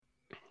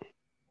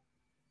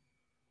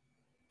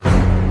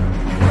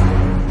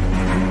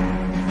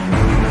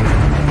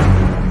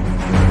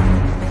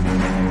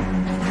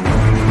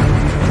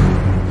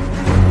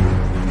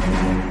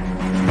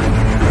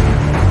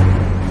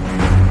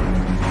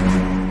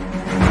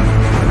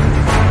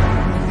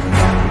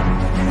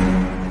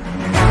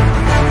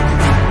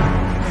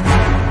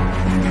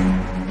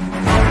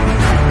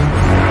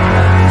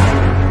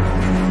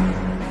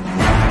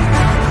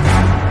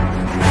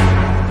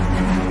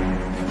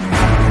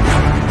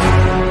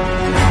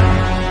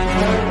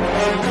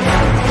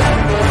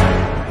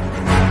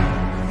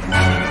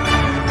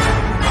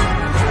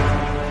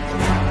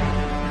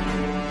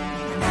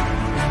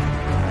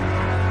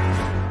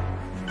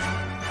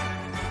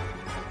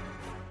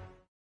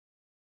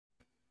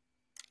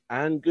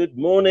And good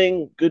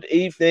morning, good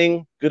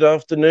evening, good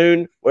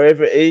afternoon,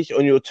 wherever it is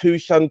on your two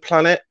sun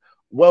planet.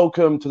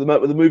 Welcome to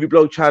the Movie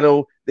Blog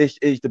channel. This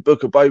is the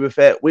Book of Boba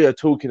Fett. We are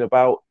talking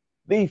about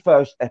the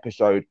first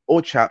episode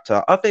or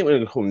chapter. I think we're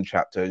going to call them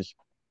chapters.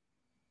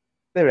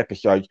 They're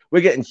episodes. We're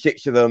getting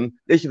 6 of them.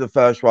 This is the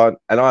first one,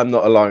 and I'm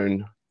not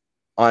alone.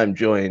 I am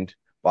joined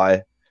by.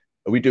 Are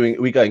we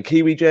going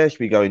Kiwi Jess?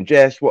 We going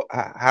Jess?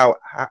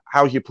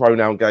 How's your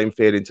pronoun game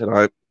feeling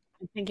tonight?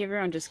 I think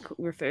everyone just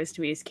refers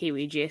to me as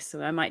Kiwi Jess,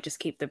 so I might just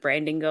keep the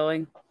branding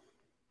going.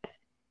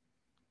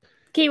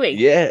 Kiwi.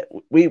 Yeah,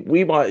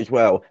 we might as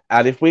well.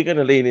 And if we're going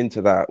to lean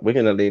into that, we're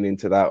going to lean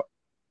into that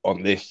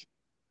on this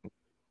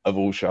of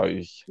all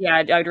shows. Yeah,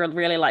 I'd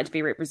really like to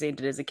be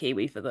represented as a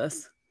Kiwi for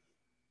this.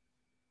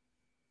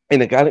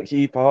 In a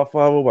galaxy far,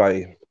 far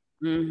away,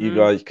 you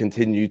guys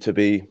continue to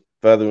be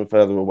further and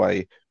further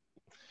away.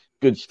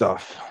 Good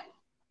stuff.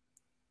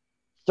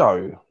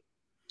 So,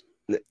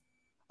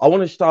 I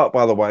want to start,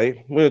 by the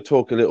way, we're going to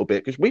talk a little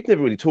bit, because we've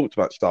never really talked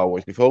about Star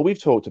Wars before. We've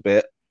talked a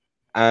bit,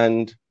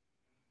 and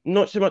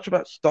not so much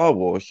about Star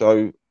Wars.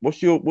 So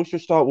what's your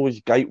Star Wars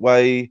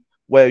gateway?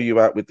 Where are you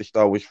at with the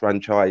Star Wars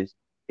franchise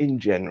in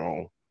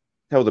general?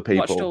 Tell the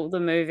people. Watched all the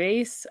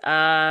movies.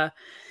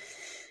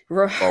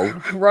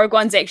 Rogue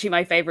One's actually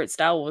my favorite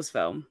Star Wars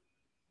film.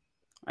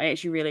 I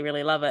actually really,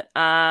 really love it.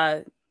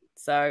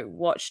 So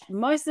watched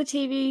most of the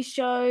TV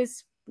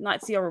shows,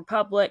 Knights of the Old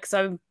Republic,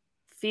 so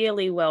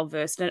fairly well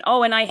versed in it.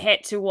 Oh, and I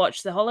had to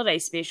watch the holiday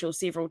special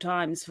several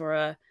times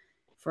for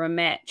a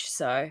match,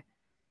 so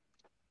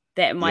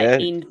that might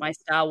end my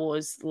Star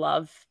Wars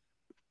love.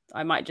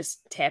 I might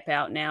just tap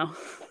out now.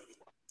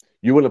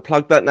 You want to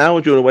plug that now,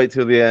 or do you want to wait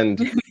till the end?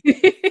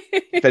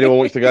 If anyone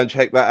wants to go and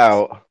check that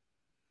out.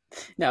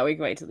 No, we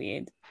can wait till the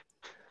end.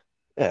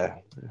 Yeah.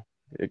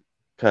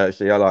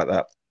 Courtesy, I like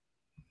that.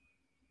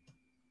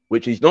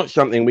 Which is not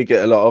something we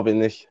get a lot of in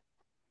this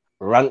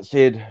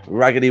rancid,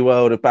 raggedy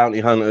world of bounty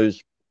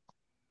hunters.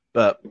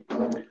 But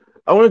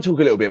I want to talk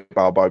a little bit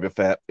about Boba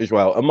Fett as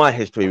well, and my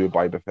history with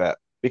Boba Fett,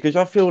 because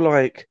I feel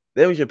like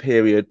there was a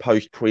period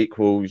post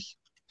prequels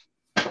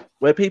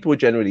where people were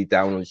generally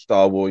down on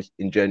Star Wars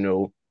in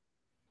general,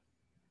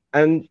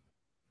 and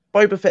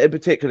Boba Fett in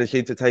particular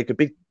seemed to take a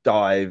big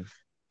dive.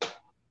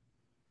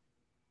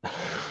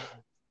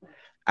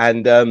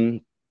 And I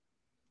don't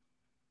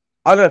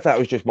know if that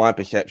was just my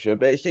perception,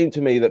 but it seemed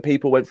to me that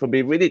people went from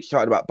being really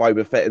excited about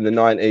Boba Fett in the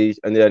 90s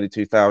and the early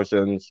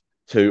 2000s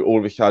to all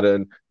of a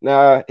sudden,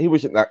 nah, he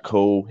wasn't that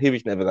cool. He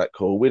was never that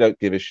cool. We don't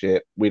give a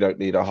shit. We don't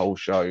need a whole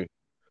show.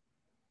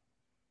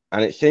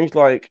 And it seems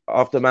like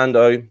after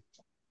Mando,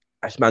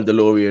 that's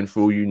Mandalorian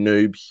for all you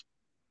noobs.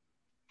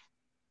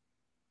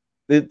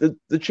 The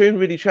tune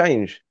really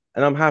changed,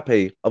 and I'm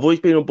happy. I've always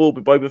been on board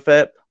with Boba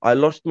Fett. I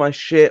lost my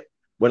shit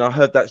when I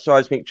heard that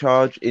seismic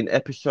charge in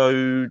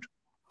episode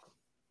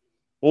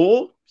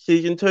 4,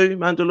 season 2,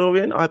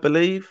 Mandalorian, I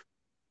believe.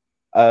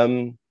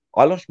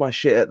 I lost my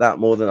shit at that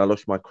more than I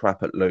lost my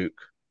crap at Luke.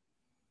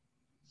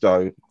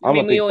 So I'm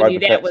a big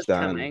Boba Fett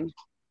stan. Coming.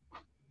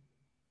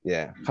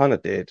 Yeah, kind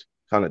of did.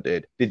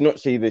 Did not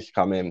see this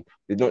coming.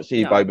 Did not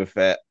see Boba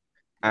Fett.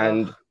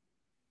 And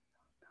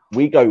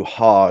we go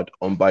hard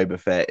on Boba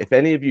Fett. If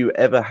any of you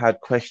ever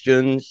had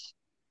questions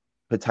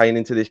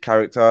pertaining to this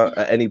character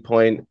at any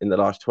point in the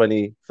last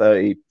 20,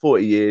 30,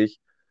 40 years,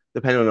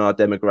 depending on our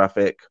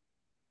demographic,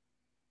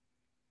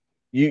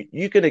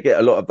 you're going to get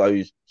a lot of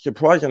those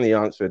surprisingly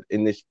answered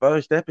in this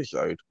first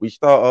episode. We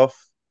start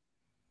off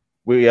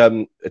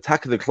with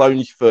Attack of the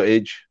Clones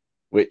footage,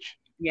 which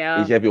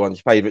is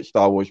everyone's favorite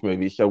Star Wars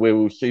movie. So we're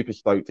all super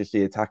stoked to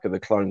see Attack of the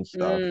Clones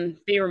stuff.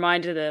 Be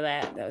reminded of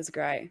that. That was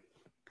great.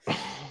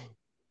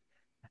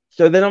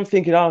 So then I'm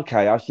thinking,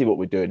 okay, I see what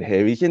we're doing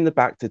here. He's in the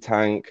Bacta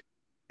tank.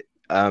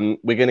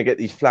 We're going to get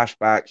these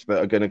flashbacks that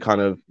are going to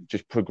kind of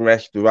just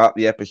progress throughout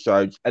the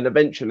episodes. And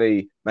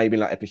eventually, maybe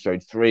like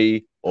episode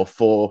 3 or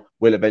 4,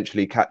 we'll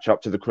eventually catch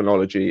up to the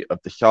chronology of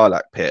the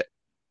Sarlacc pit.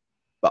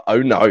 But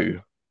oh no.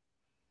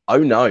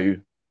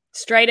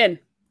 Straight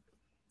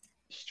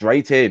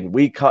in.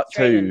 We cut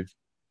to,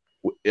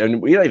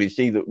 and we don't even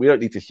see that. We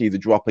don't need to see the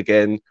drop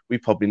again. We're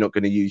probably not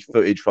going to use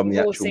footage from the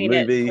actual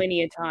movie. It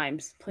plenty of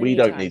times. We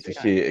don't need to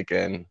see it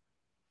again.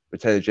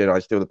 Return of the Jedi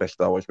is still the best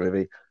Star Wars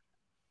movie.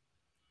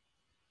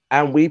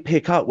 And we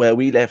pick up where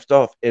we left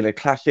off in a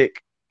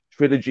classic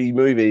trilogy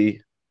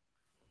movie,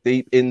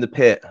 Deep in the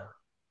Pit.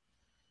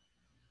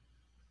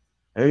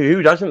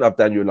 Who doesn't love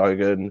Daniel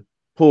Logan?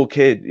 Poor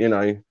kid,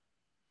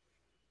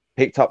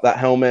 picked up that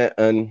helmet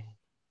and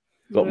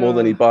got more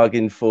than he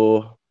bargained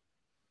for.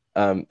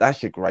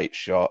 That's a great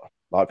shot.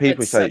 Like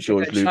people say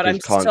George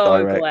Lucas can't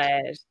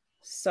direct.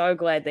 So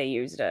glad they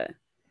used it.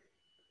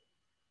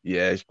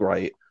 Yeah, it's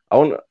great. I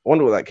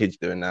wonder what that kid's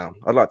doing now.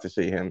 I'd like to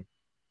see him.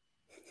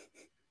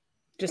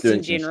 Just doing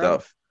in general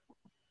stuff.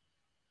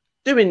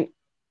 Doing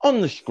on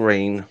the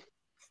screen.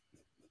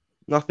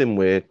 Nothing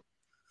weird.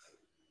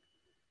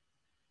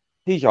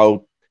 He's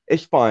old.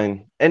 It's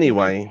fine.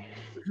 Anyway.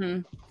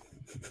 Mm-hmm.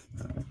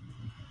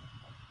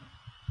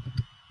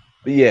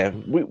 But yeah,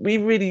 we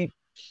really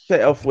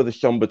set off with a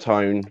somber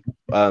tone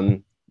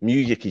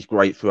Music is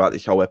great throughout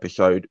this whole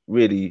episode.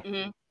 Really,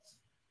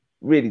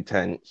 really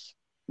tense,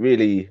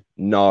 really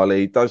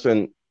gnarly.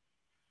 Doesn't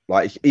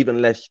like it's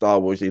even less Star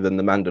Warsy than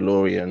the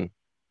Mandalorian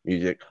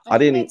music. I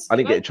didn't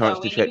get a chance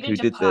to check who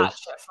did this.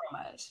 From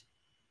it.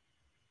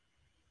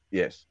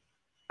 Yes.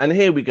 And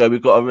here we go.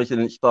 We've got a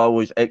resident Star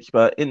Wars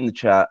expert in the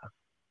chat,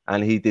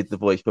 and he did the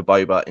voice for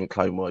Boba in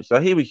Clone Wars. So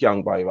he was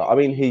young Boba. I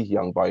mean, he's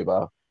young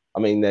Boba. I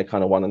mean, they're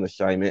kind of one and the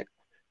same. It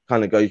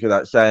kind of goes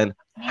without saying.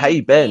 Hey,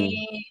 Ben,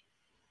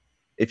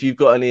 if you've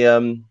got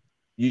any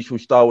useful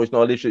Star Wars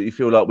knowledge that you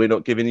feel like we're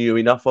not giving you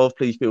enough of,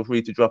 please feel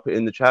free to drop it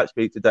in the chat.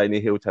 Speak to Danny.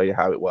 He'll tell you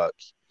how it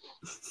works.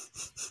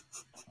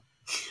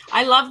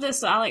 I love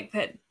this Sarlacc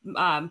pit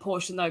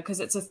portion, though, because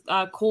it's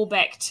a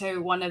callback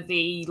to one of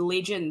the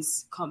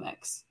Legends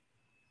comics.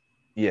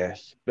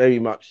 Yes, very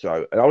much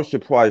so. And I was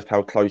surprised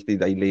how closely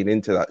they lean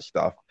into that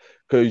stuff.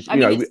 Because I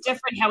mean, it's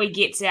different how he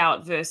gets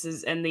out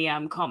versus in the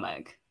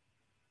comic.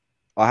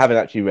 I haven't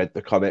actually read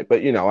the comic,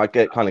 but I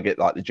kind of get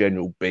like the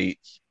general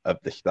beats of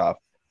the stuff.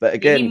 But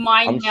again, he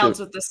mind melds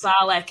with the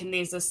Sarlacc, and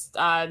there's this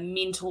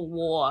mental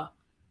war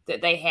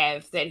that they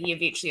have that he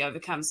eventually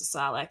overcomes the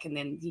Sarlacc, and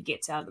then he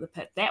gets out of the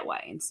pit that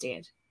way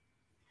instead.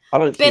 I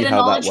don't see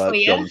how that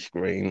works on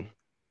screen.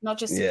 Not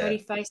just a pretty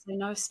face, they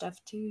know stuff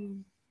too.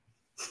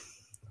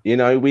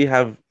 We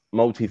have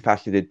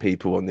multifaceted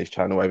people on this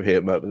channel over here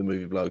at Merc the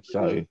Movie Vlog,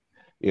 so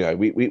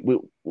we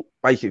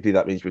basically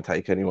that means we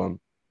take anyone.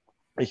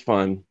 It's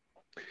fine.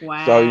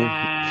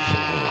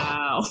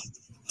 Wow. So,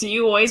 do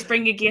you always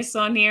bring your guests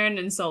on here and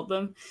insult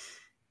them?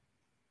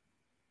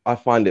 I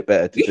find it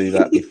better to do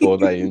that before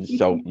they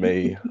insult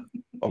me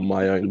on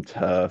my own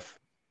turf.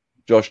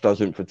 Josh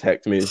doesn't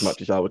protect me as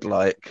much as I would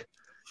like.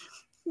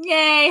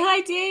 Yay!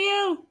 Hi,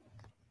 Daniel.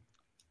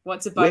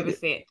 What's a Boba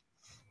Fett?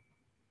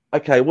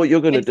 Okay, what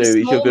you're going to do is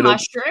you're going to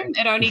mushroom.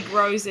 It only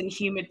grows in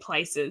humid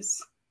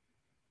places.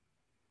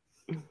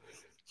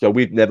 So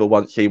we've never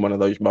once seen one of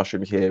those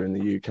mushrooms here in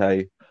the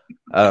UK.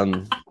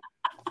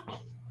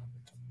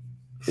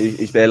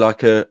 Is there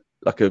like a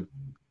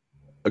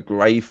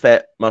grey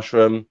Fett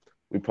mushroom?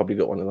 We probably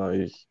got one of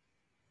those.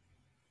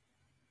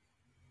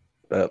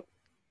 But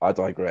I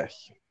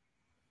digress.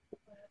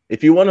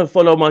 If you want to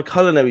follow my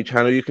culinary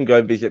channel, you can go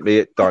and visit me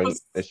at Don't.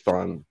 It's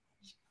fun.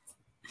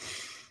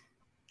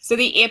 So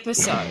the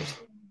episode.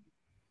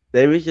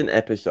 There is an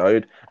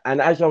episode,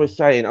 and as I was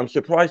saying, I'm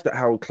surprised at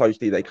how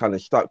closely they kind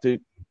of stuck to.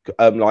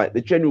 Like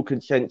the general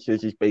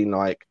consensus has been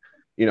like,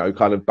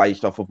 kind of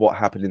based off of what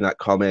happened in that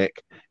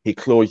comic. He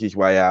claws his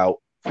way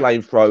out,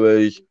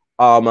 flamethrowers,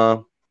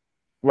 armor,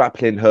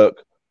 grappling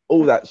hook,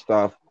 all that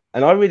stuff.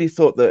 And I really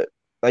thought that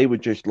they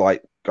would just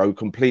like go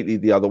completely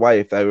the other way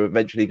if they were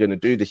eventually going to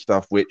do this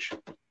stuff, which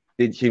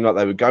didn't seem like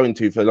they were going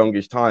to for the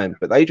longest time.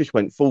 But they just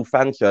went full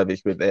fan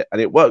service with it, and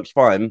it works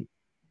fine.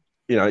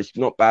 It's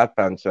not bad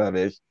fan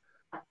service.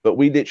 But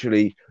we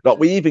literally,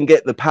 we even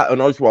get the Patton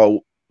Oswalt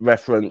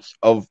reference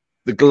of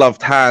the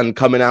gloved hand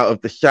coming out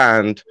of the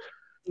sand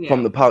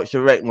from the Parks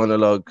and Rec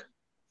monologue.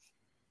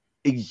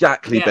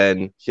 Exactly,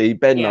 Ben. See,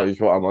 Ben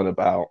knows what I'm on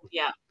about.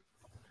 Yeah.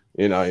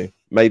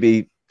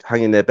 Maybe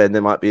hang in there, Ben.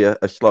 There might be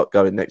a slot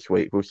going next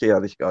week. We'll see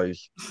how this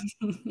goes.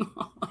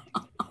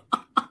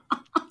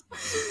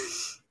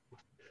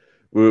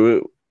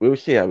 We'll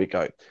see how we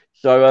go.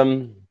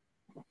 So,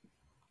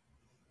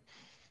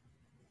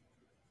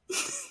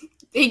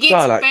 he gets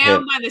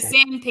found by the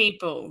Sand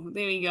People.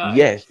 There we go.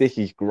 Yes, this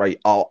is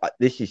great. Oh,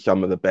 this is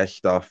some of the best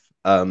stuff.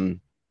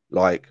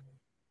 Like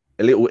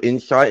a little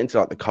insight into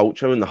like the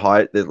culture and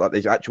the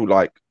there's actual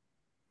like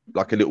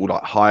a little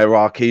like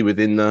hierarchy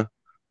within the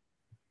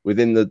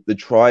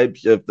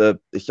tribes of the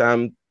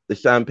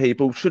Sand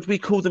People. Should we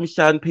call them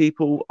Sand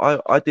People?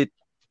 I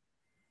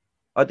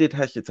did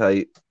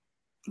hesitate.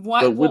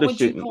 What would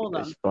you call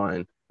them? It's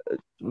fine.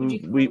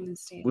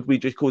 Would we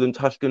just call them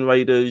Tusken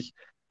Raiders?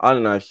 I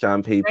don't know if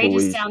Sand People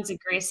Raiders sounds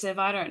aggressive.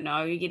 I don't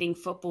know. You're getting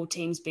football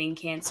teams being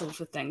cancelled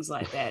for things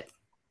like that.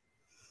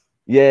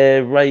 Yeah,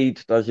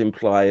 raid does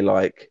imply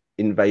like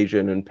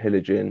invasion and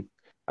pillaging,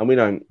 and we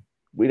don't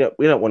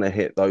want to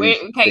hit those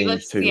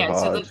things too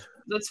hard.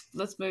 So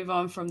let's move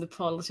on from the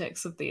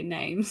politics of their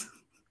names.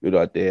 Good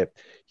idea.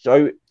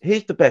 So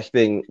here's the best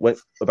thing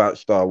about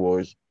Star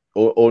Wars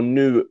or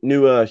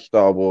newer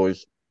Star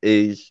Wars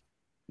is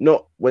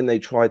not when they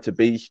try to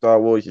be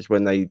Star Wars, it's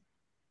when they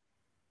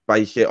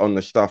base it on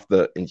the stuff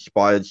that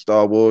inspired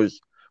Star Wars.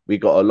 We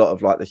got a lot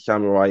of like the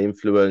samurai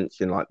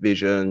influence in like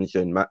Visions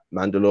and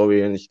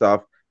Mandalorian and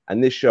stuff.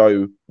 And this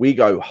show, we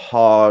go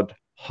hard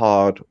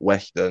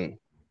Western.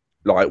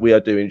 Like we are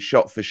doing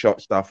shot for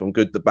shot stuff from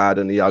Good, the Bad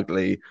and the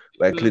Ugly,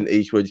 where Clint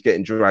Eastwood's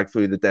getting dragged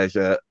through the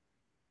desert.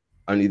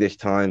 Only this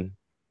time,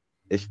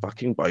 it's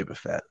fucking Boba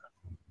Fett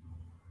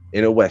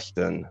in a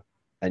Western.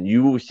 And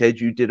you all said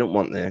you didn't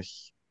want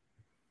this.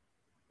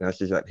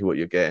 That's exactly what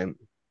you're getting.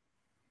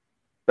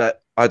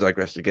 But I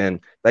digress again.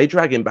 They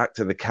drag him back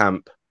to the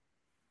camp.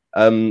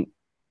 And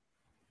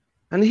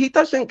he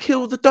doesn't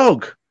kill the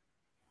dog.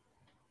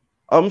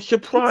 I'm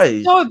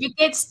surprised. No, but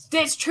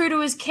that's true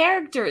to his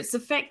character. It's the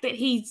fact that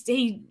he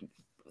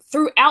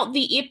throughout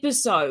the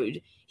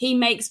episode, he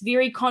makes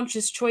very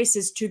conscious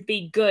choices to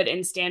be good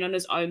and stand on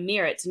his own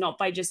merits, not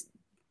by just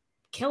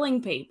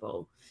killing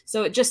people.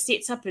 So it just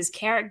sets up his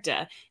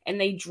character, and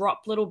they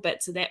drop little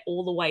bits of that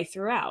all the way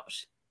throughout.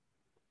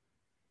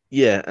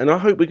 Yeah, and I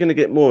hope we're going to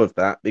get more of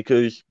that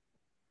because,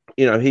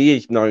 he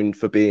is known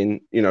for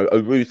being,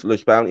 a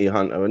ruthless bounty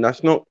hunter, and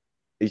that's not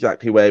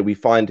exactly where we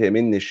find him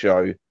in this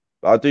show.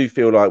 But I do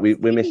feel like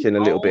we're missing a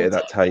little bit of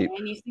that tape.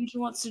 And you think he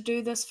wants to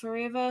do this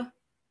forever?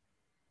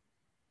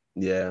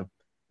 Yeah,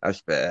 that's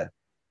fair.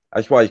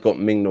 That's why he's got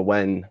Ming-Na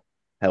Wen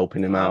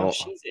helping him out.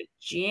 She's a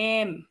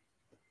gem.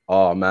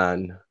 Oh,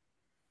 man.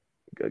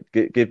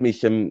 Give me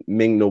some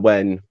Ming-Na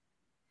Wen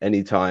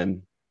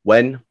anytime.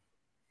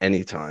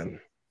 Anytime.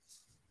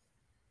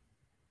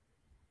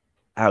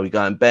 How we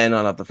going, Ben?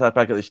 I love the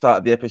flashback at the start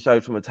of the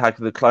episode from Attack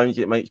of the Clones.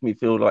 It makes me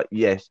feel like,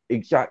 yes,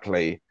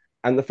 exactly.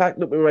 And the fact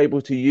that we were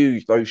able to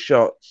use those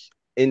shots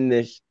in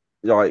this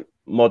like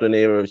modern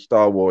era of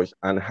Star Wars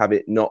and have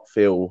it not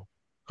feel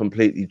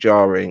completely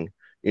jarring.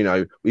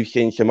 We've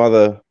seen some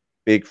other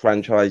big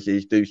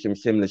franchises do some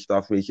similar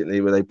stuff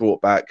recently where they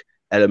brought back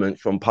elements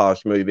from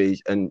past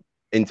movies and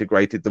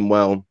integrated them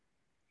well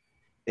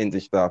into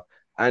stuff.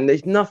 And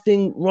there's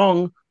nothing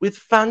wrong with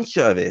fan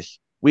service.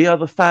 We are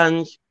the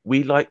fans.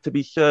 We like to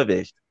be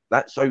serviced.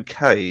 That's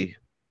okay.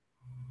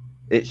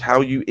 It's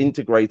how you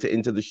integrate it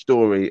into the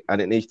story,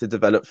 and it needs to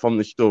develop from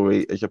the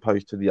story as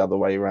opposed to the other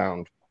way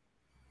around.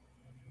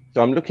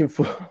 So I'm looking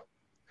for,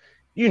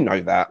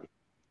 that.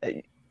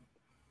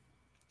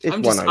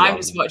 I'm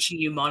just watching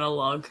you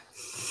monologue.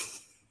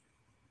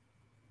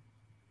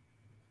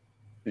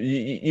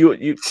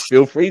 You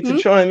feel free to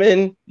chime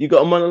in. You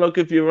got a monologue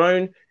of your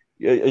own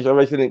as a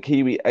resident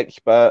Kiwi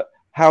expert.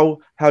 How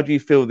do you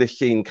feel this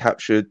scene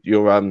captured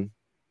your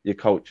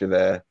culture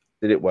there?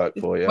 Did it work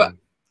for you? Well,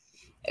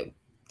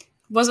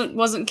 it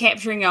wasn't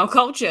capturing our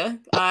culture.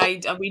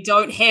 We're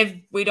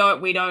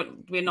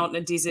not in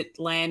a desert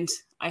land.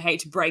 I hate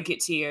to break it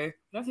to you.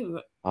 I don't think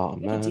we've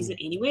got a desert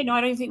anywhere. No,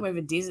 I don't think we have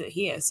a desert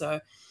here. So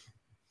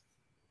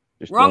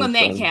just wrong on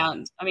that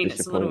count. I mean,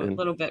 it's a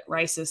little bit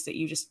racist that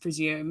you just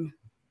presume,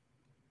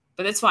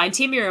 but that's fine.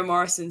 Temuera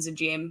Morrison's a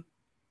gem.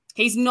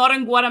 He's not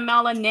in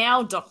Guatemala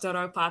now, Dr.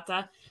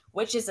 Opata,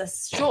 which is a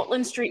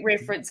Shortland Street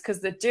reference because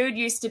the dude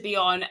used to be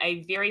on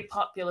a very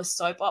popular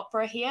soap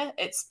opera here.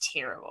 It's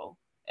terrible.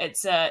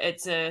 It's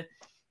a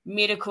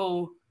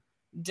medical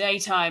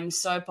daytime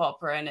soap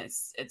opera, and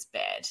it's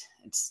bad.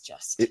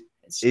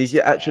 Is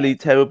it actually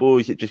terrible?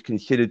 Is it just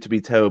considered to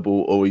be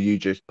terrible, or are you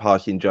just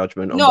passing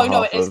judgment on behalf of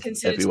everyone? No, it is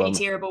considered to be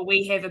terrible.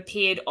 We have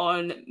appeared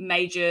on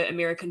major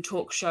American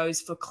talk shows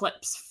for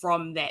clips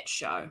from that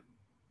show.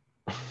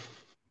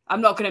 I'm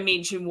not going to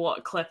mention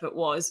what clip it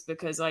was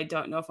because I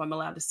don't know if I'm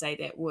allowed to say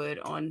that word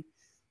on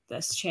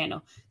this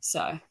channel.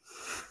 So,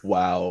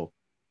 wow.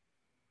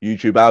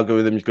 YouTube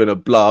algorithm is going to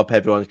blow up.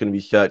 Everyone's going to be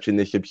searching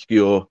this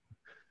obscure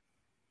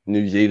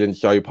New Zealand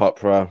soap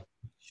opera.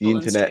 The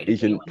internet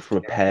isn't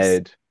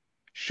prepared.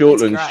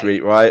 Shortland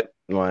Street, right?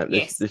 Right.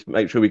 Let's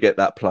make sure we get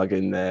that plug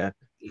in there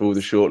for all the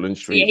Shortland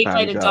Street fans out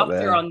there. He played a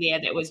doctor on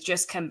there that was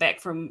just come back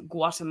from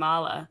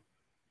Guatemala.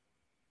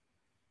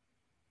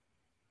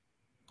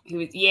 He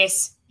was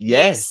yes. He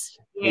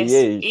is.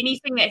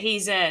 Anything that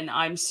he's in,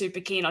 I'm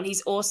super keen on.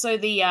 He's also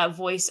the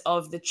voice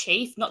of the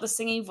chief, not the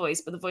singing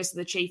voice, but the voice of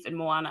the chief in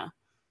Moana.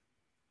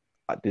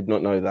 I did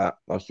not know that.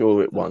 I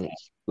saw it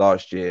once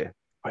last year.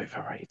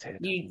 Overrated.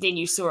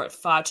 You saw it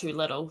far too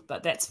little,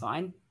 but that's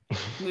fine.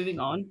 Moving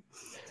on.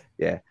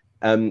 Yeah.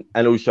 And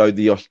also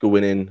the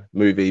Oscar-winning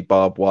movie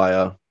Barbed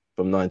Wire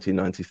from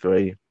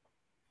 1993.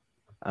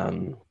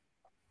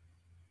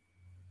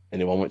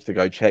 Anyone wants to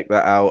go check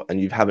that out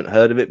and you haven't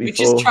heard of it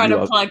before? We're just trying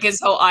to plug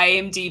his whole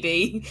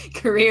IMDb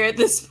career at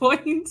this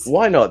point.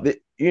 Why not?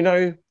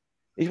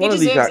 He's one of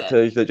these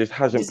actors that just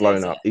hasn't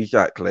blown up.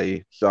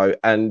 Exactly. So,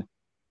 and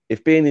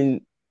if being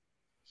in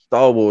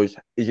Star Wars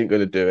isn't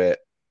going to do it,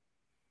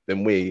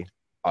 then we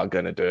are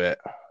going to do it.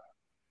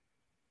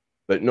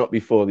 But not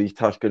before these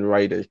Tusken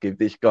Raiders give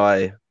this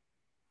guy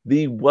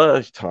the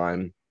worst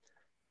time.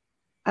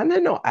 And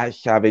they're not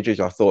as savage as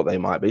I thought they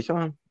might be. So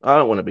I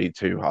don't want to be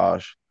too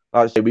harsh.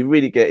 Like I say, we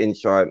really get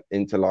insight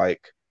into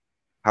like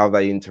how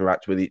they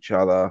interact with each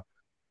other.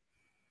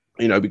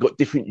 We've got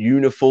different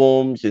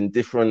uniforms and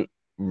different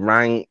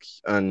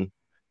ranks. And,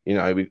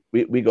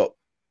 we got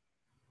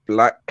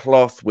black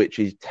cloth, which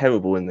is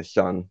terrible in the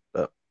sun.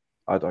 But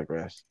I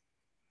digress.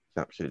 It's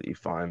absolutely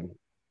fine.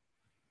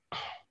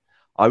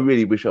 I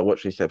really wish I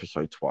watched this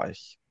episode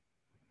twice.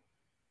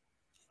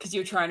 Because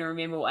you're trying to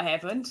remember what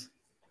happened?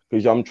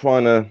 Because I'm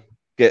trying to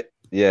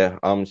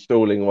I'm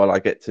stalling while I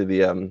get to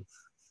the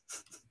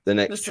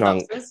next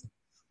chunk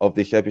of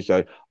this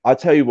episode. I'll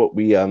tell you what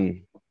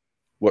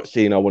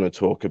scene I want to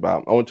talk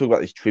about. I want to talk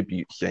about this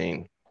tribute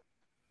scene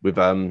with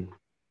Boba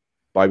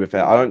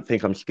Fett. I don't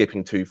think I'm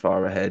skipping too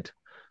far ahead.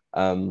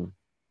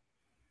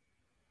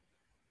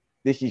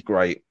 This is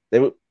great.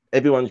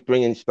 Everyone's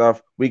bringing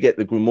stuff. We get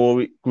the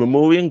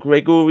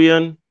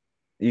Gregorian.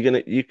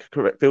 You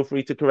correct? Feel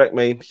free to correct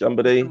me,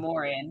 somebody.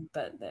 Gramorian,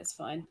 but that's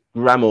fine.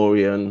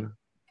 Gramorian.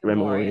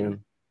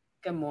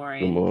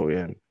 Gamorrean.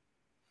 Gamorrean.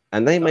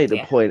 And they God made a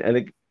damn. point,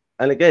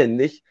 and again,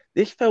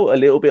 this felt a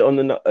little bit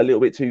a little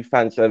bit too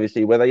fan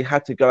servicey, where they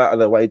had to go out of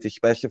their way to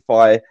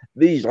specify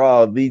these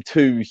are the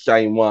two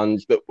same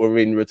ones that were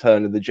in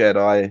Return of the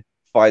Jedi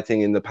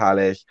fighting in the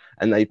palace,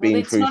 and they've Well, been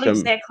that's through not some.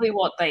 exactly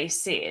what they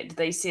said.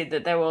 They said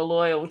that they were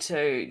loyal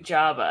to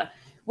Jabba,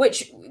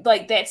 which,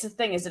 like, that's the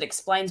thing, is it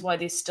explains why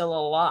they're still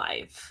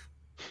alive.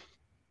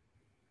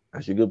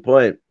 That's a good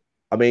point.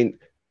 I mean,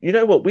 you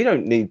know what? We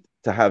don't need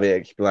to have it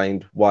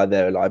explained why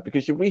they're alive,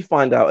 because if we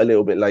find out a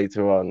little bit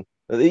later on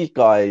that these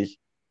guys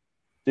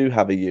do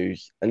have a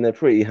use and they're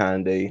pretty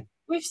handy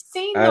We've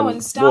seen, though, in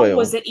and Star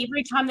Wars loyal. that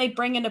every time they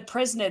bring in a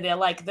prisoner, they're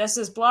like, this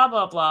is blah,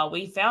 blah, blah.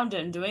 We found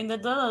him doing the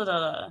da, da,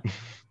 da.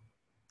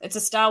 It's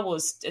a Star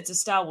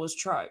Wars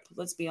trope,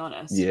 let's be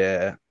honest.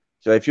 Yeah.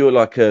 So if you're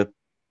like a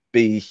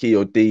B, C,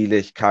 or D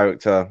list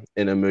character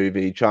in a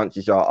movie,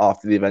 chances are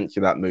after the events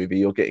of that movie,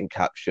 you're getting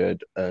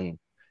captured and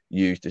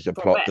used as a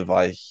plot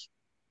device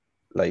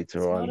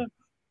later on,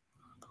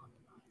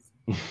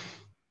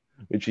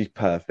 which is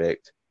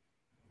perfect.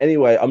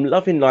 Anyway, I'm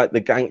loving like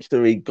the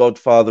gangstery,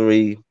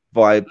 godfathery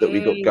vibe that we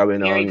got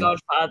going very on.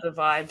 Godfather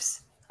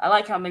vibes. I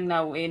like how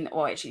Ming-Na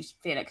actually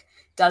Fennec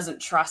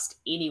doesn't trust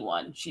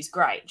anyone. She's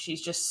great.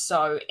 She's just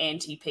so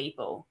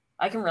anti-people.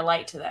 I can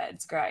relate to that.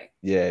 It's great.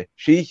 Yeah,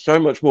 she's so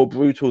much more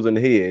brutal than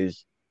he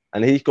is,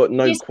 and he's got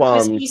no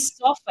qualms. Because he's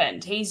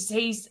softened.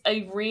 He's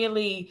a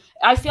really.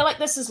 I feel like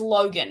this is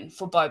Logan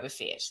for Boba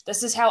Fett.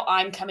 This is how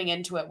I'm coming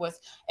into it, with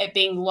it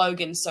being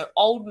Logan. So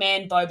old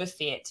man Boba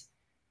Fett,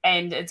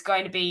 and it's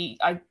going to be.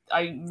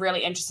 I'm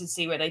really interested to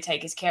see where they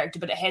take his character,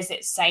 but it has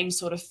that same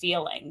sort of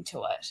feeling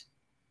to it.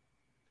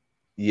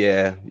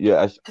 Yeah,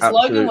 because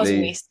Logan was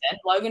Western.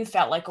 Logan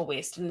felt like a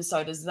Western, and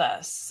so does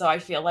this. So I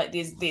feel like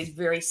there's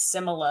very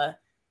similar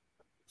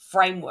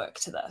framework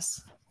to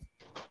this.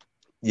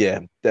 Yeah,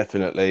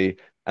 definitely.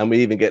 And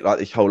we even get like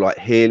this whole like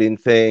healing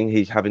thing.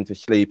 He's having to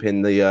sleep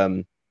in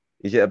the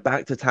is it a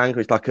back to tank, or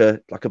it's like a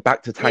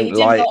back to tank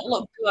light? He did not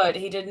look good.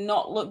 He did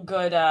not look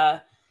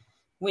good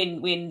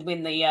when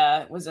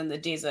the was in the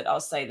desert, I'll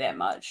say that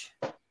much.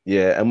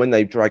 Yeah, and when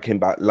they drag him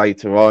back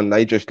later on,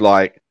 they just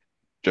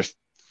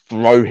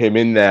throw him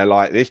in there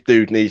like this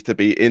dude needs to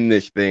be in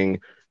this thing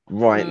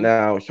right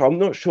now. So I'm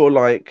not sure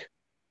like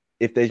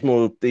if there's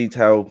more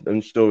detail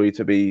and story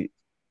to be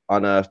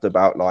unearthed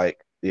about like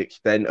the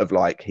extent of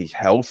like his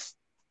health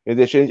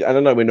conditions. I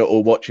don't know, we're not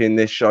all watching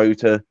this show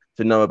to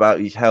know about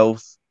his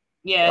health.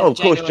 Yeah, of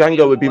course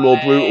Django would be more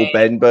brutal,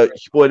 Ben, but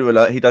spoiler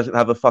alert, he doesn't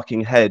have a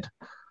fucking head.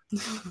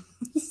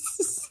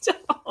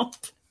 Stop.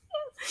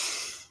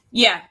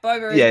 Yeah,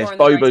 Boba is yes,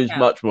 Boba's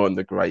much more on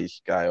the grey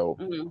scale.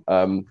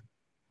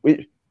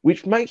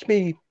 Which makes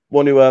me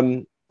want to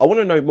I want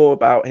to know more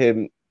about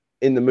him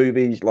in the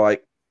movies,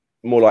 like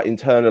more like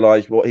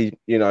internalize what he,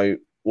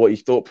 what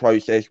his thought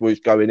process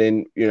was going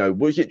in.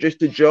 Was it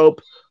just a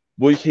job?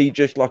 Was he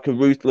just like a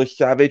ruthless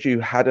savage who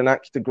had an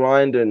axe to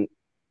grind and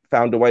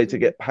found a way to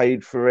get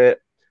paid for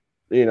it?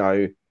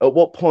 At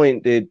what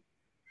point did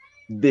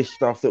this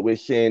stuff that we're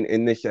seeing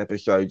in this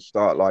episode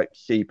start like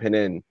seeping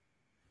in?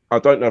 I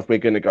don't know if we're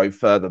going to go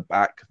further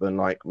back than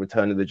like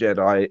Return of the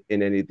Jedi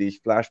in any of these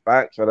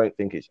flashbacks. I don't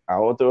think it's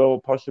out of the realm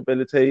of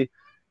possibility.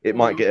 It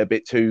might get a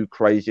bit too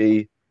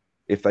crazy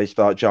if they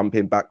start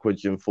jumping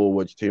backwards and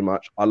forwards too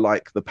much. I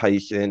like the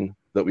pacing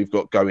that we've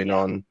got going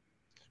on,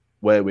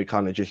 where we're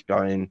kind of just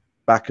going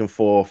back and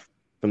forth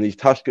from these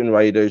Tusken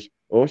Raiders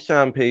or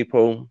Sand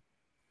people.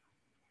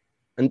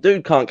 And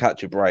dude can't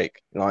catch a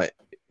break. Like,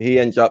 he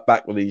ends up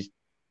back with these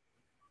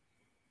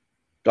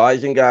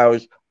guys and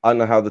gals. I don't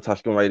know how the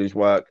Tusken Raiders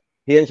work.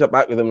 He ends up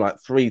back with them like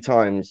 3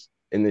 times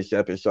in this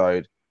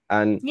episode.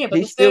 And yeah, but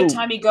the third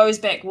time he goes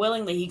back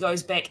willingly, he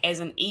goes back as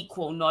an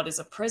equal, not as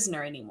a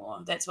prisoner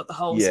anymore. That's what the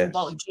whole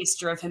symbolic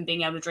gesture of him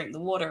being able to drink the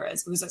water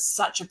is, because it's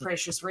such a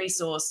precious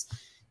resource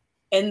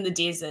in the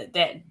desert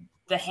that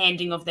the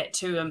handing of that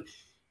to him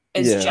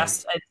is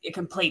just a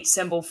complete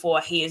symbol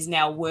for he is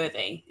now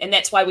worthy. And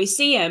that's why we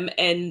see him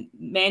in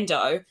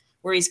Mando,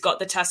 where he's got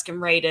the Tusken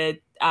Raider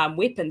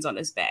weapons on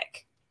his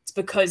back. It's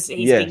because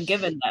he's been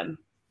given them.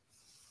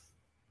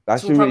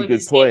 That's a really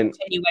good point. A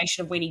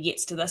continuation of when he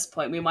gets to this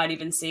point, we might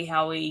even see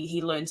how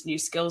he learns new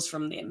skills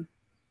from them.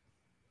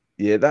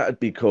 Yeah, that'd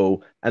be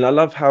cool. And I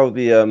love how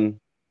the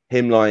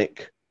him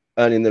like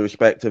earning the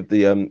respect of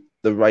the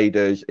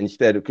Raiders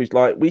instead of, because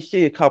like we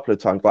see a couple of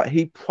times like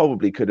he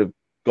probably could have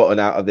gotten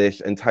out of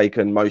this and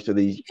taken most of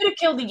these. He could have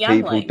killed the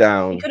youngling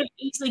down. He could have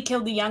easily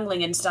killed the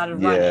youngling and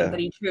started running, but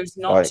he chose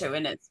not to.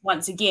 And it's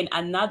once again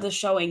another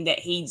showing that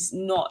he's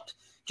not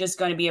just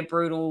going to be a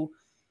brutal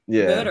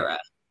murderer.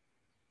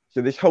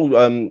 So this whole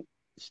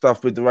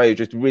stuff with the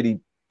Raiders just really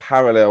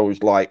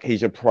parallels like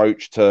his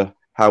approach to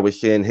how we're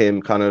seeing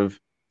him kind of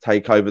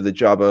take over the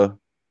Jabba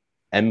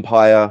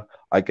Empire,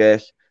 I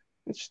guess.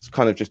 It's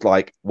kind of just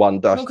like one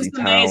dusty town. Because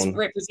the mayor's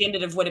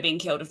representative would have been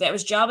killed. If that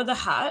was Jabba the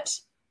Hutt,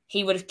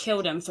 he would have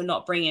killed him for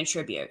not bringing a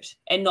tribute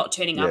and not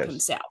turning up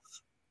himself.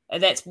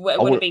 That's what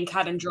would have been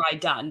cut and dry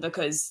done,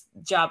 because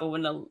Jabba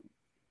wouldn't have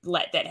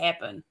let that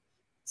happen.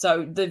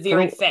 So the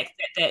very fact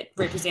that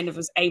representative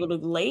was able to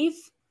leave.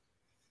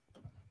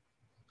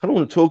 I don't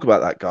want to talk about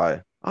that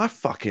guy. I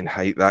fucking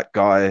hate that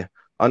guy.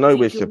 I know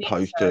we're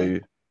supposed to,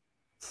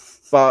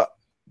 but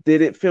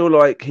did it feel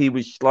like he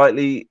was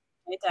slightly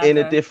in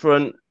a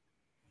different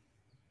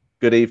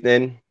good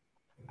evening?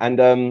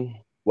 And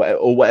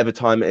whatever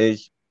time it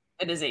is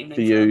evening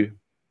for you.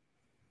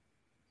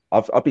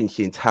 I've been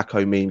seeing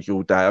taco memes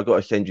all day. I've got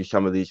to send you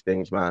some of these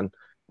things, man.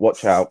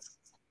 Watch out.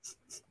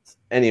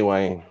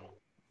 Anyway,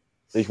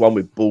 there's one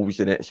with balls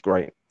in it. It's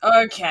great.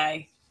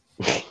 Okay.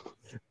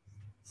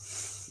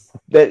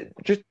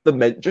 Just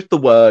the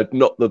word,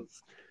 not the.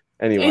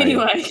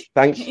 Anyway.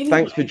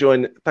 Thanks for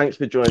joining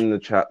the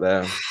chat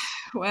there.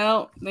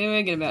 Well,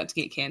 maybe we're about to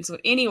get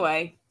cancelled.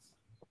 Anyway.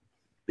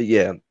 But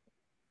yeah,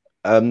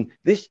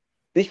 this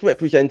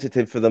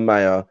representative for the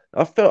mayor,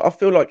 I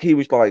feel like he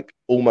was like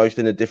almost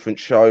in a different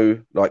show.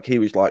 Like he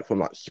was like from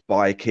like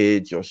Spy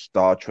Kids or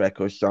Star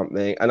Trek or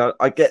something. And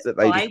I get that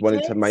they just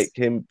wanted to make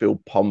him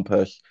feel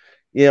pompous.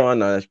 Yeah, I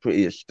know, that's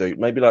pretty astute.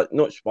 Maybe like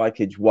not Spy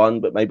Kids 1,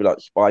 but maybe like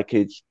Spy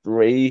Kids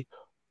 3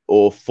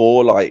 or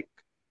 4, like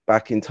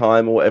Back in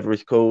Time or whatever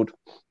it's called.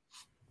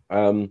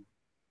 And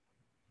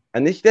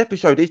this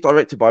episode is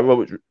directed by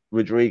Robert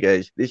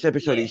Rodriguez. This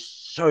episode is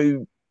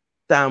so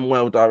damn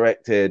well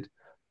directed.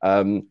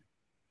 I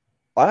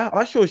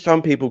saw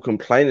some people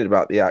complaining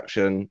about the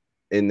action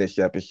in this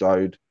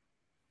episode,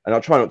 and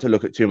I'll try not to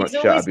look at too much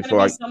shadow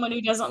before someone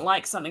who doesn't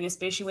like something,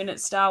 especially when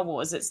it's Star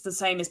Wars. It's the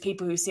same as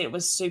people who said it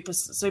was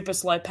super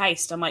slow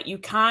paced. I'm like, you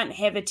can't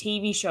have a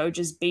TV show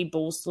just be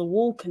balls to the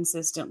wall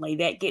consistently.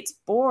 That gets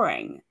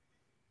boring.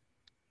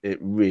 It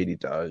really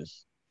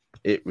does.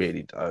 It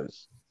really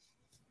does.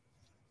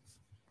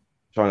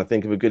 Trying to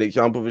think of a good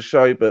example of a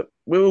show, but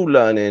we're all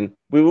learning.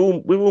 We're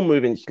all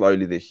moving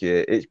slowly this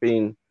year. It's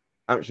been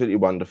absolutely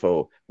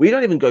wonderful. We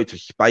don't even go to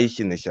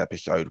space in this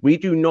episode. We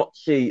do not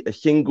see a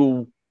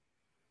single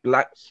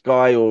black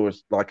sky or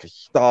like a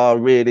star,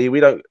 really. We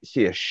don't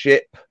see a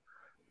ship,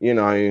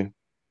 and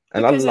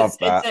because I love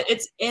that.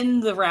 It's in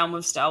the realm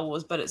of Star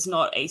Wars, but it's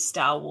not a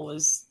Star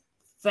Wars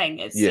thing.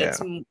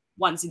 It's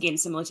once again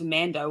similar to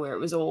Mando, where it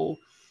was all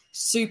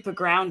super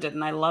grounded,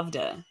 and I loved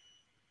it.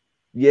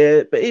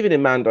 Yeah, but even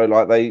in Mando,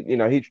 like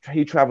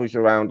he travels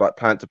around like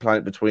planet to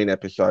planet between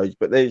episodes,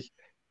 but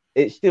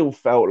it still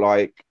felt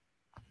like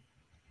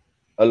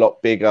a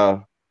lot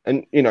bigger.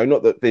 And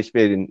not that this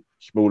being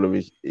smaller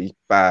is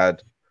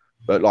bad,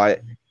 but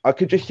like I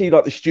could just see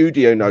like the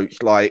studio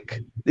notes, like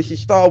this is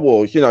Star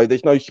Wars,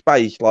 there's no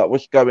space, like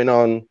what's going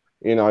on?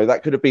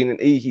 That could have been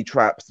an easy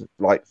trap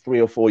like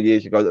 3 or 4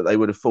 years ago that they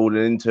would have fallen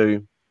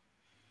into.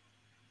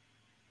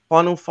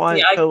 Final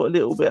fight felt a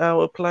little bit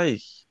out of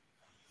place.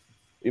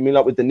 You mean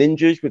like with the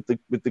ninjas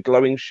with the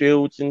glowing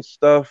shields and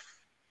stuff?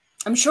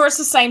 I'm sure it's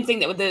the same thing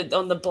that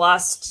on the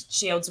blast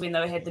shields when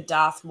they had the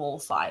Darth Maul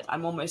fight.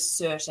 I'm almost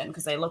certain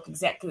because they look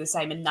exactly the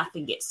same and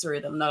nothing gets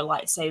through them. No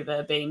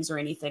lightsaber beams or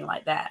anything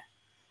like that.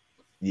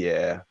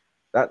 Yeah,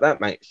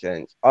 that makes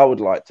sense. I would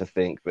like to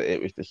think that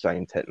it was the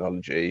same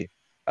technology.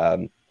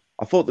 I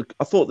thought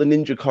the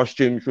ninja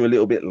costumes were a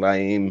little bit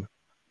lame.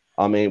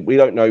 I mean, we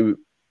don't know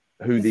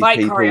who these fight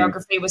people.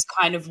 Choreography was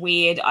kind of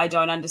weird. I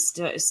don't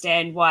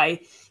understand why,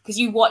 because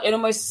it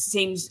almost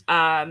seems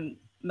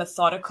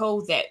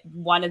methodical that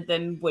one of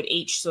them would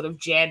each sort of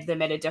jab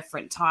them at a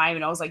different time,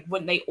 and I was like,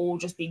 wouldn't they all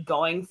just be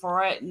going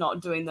for it,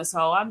 not doing this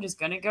whole I'm just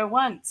gonna go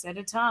once at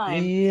a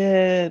time?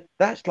 Yeah,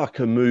 that's like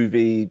a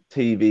movie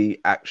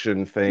TV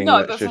action thing.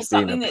 No, but for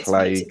something that's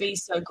meant to be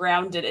so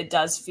grounded, it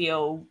does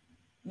feel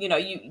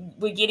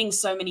we're getting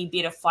so many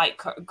better fight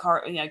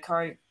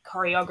choreography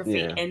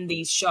in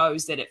these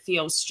shows that it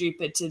feels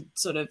stupid to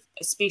sort of,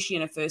 especially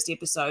in a first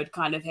episode,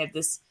 kind of have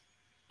this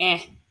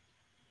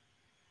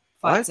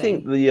I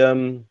think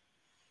the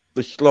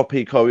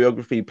sloppy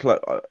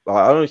choreography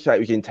I don't say it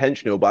was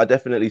intentional, but I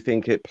definitely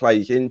think it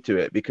plays into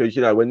it because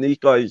when these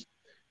guys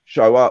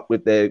show up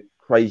with their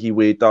crazy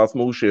weird Darth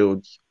Maul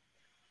shields,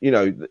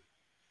 and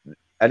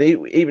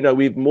even though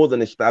we've more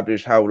than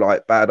established how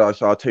like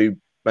badass our two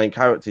main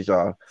characters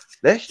are,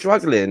 they're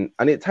struggling,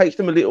 and it takes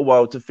them a little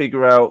while to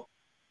figure out.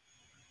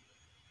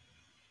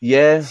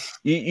 Yeah,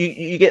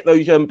 you get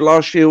those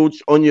blast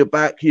shields on your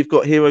back. You've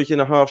got heroes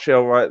in a half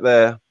shell right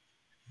there.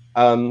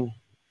 But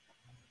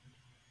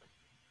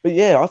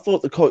yeah, I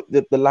thought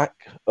the lack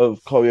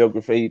of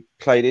choreography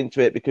played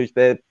into it because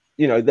they're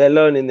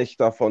learning this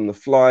stuff on the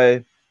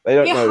fly. They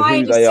don't know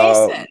who they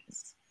are.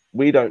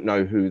 We don't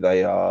know who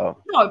they are.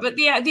 No, but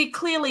they're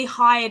clearly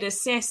hired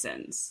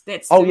assassins.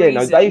 That's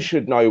they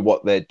should know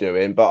what they're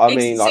doing. But I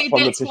mean, like from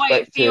the perspective, why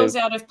it feels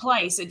out of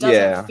place. It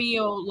doesn't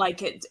feel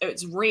like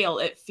it's real.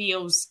 It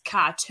feels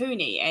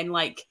cartoony, and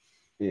like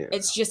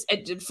it's just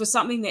for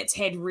something that's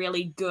had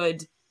really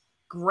good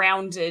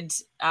grounded,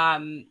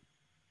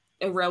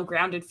 a real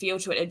grounded feel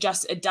to it.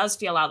 It does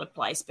feel out of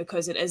place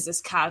because it is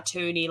this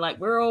cartoony, like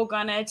we're all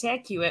gonna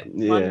attack you at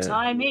one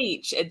time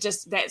each.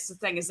 That's the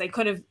thing, is they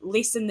could have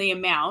lessened the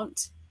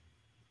amount.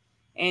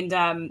 And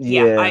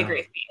I agree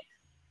with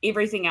you.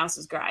 Everything else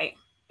is great.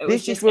 It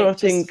was just where I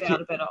think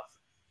felt a bit off.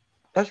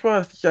 that's why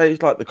I say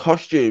it's like the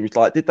costumes.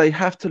 Like, did they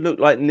have to look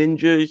like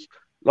ninjas?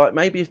 Like,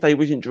 maybe if they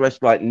wasn't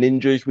dressed like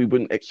ninjas, we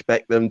wouldn't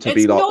expect them to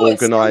be like It's still the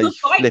organized,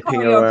 fight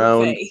flipping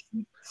around.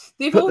 choreography.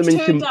 They've Put all them in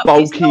turned some up.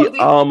 bulky They've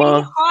been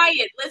armor.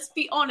 hired. Let's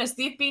be honest.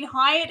 They've been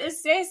hired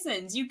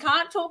assassins. You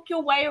can't talk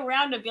your way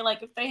around and be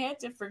like, if they had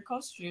different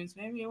costumes,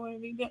 maybe it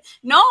wouldn't be good.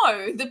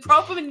 No, the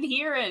problem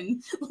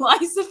herein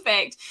lies the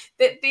fact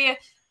that they're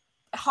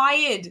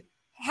hired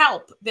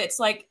help. That's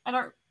like, I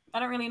don't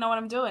really know what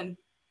I'm doing.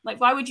 Like,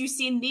 why would you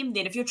send them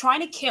then? If you're trying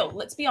to kill,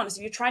 let's be honest,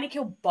 if you're trying to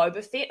kill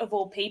Boba Fett of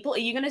all people, are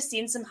you going to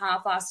send some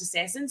half-assed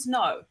assassins?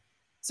 No.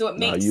 So it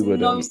makes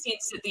no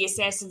sense that the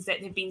assassins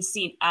that have been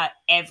sent are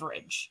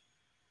average.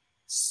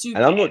 Super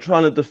and I'm not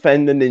trying to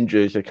defend the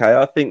ninjas, okay?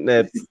 I think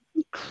they're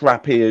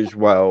crappy as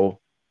well.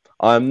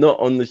 I'm not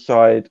on the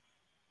side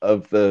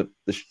of the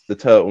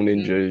Turtle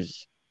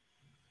Ninjas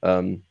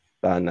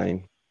band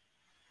name.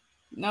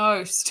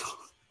 No, stop.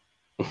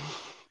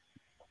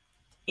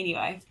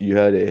 Anyway. You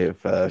heard it here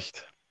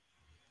first.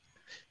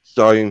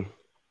 So,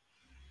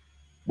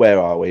 where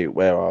are we?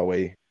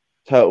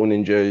 Turtle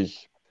Ninjas.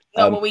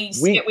 No, well, we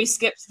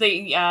skipped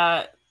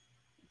the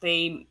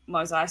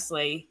Mos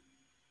Eisley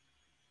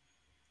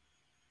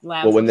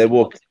lounge. Well, when they're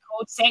walking,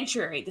 called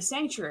Sanctuary, the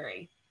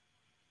Sanctuary.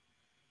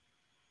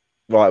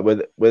 Right,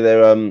 where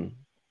they're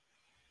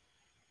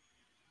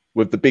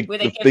with the big, where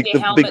they give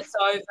their helmets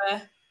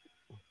over,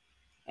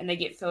 and they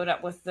get filled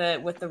up with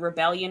the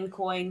rebellion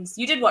coins.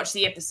 You did watch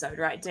the episode,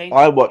 right, Dean?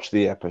 I watched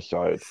the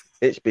episode.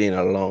 It's been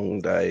a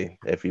long day,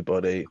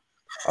 everybody.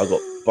 I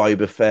got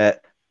Boba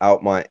Fett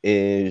out my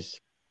ears.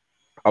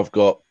 I've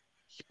got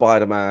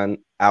Spider-Man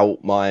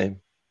out my...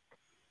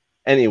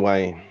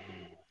 Anyway,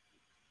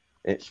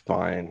 it's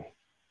fine.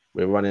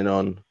 We're running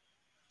on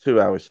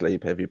 2 hours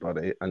sleep,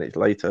 everybody, and it's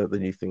later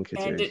than you think it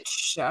is. And it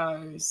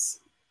shows.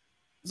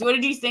 So what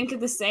did you think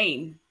of the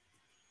scene?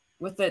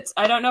 With it,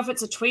 I don't know if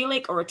it's a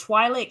Twi'lek or a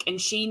Twi'lek, and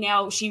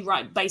she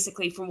run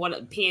basically from what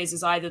it appears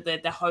is either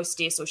the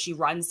hostess or she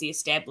runs the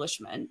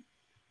establishment.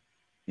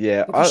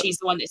 Yeah, because she's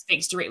the one that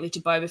speaks directly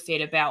to Boba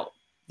Fett about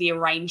the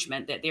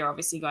arrangement that they're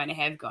obviously going to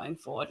have going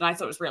forward. And I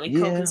thought it was really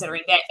cool,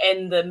 considering that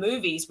in the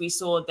movies we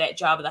saw that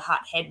Jabba the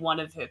Hutt had one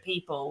of her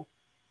people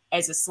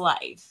as a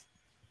slave.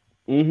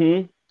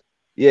 Mm-hmm.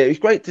 Yeah, it's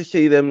great to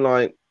see them.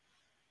 Like,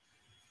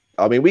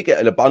 I mean, we get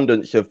an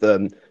abundance of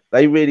them.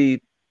 They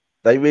really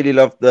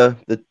love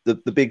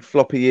the big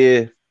floppy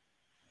ear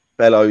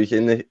fellows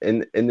in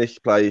this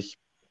place.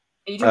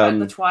 Are you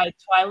talking about the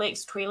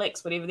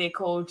Twi'leks, whatever they're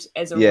called,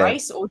 as a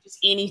race, or just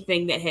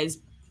anything that has?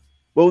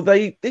 Well,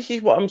 this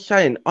is what I'm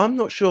saying. I'm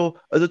not sure.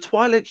 Are the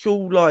Twi'leks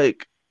all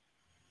like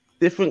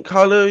different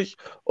colours,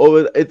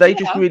 or are they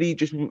just really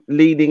just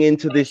leaning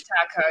into this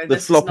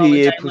floppy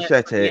ear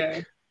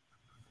prosthetic?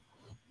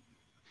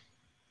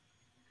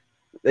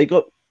 They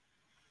got.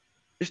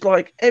 It's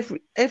like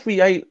every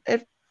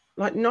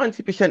like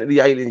 90% of the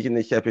aliens in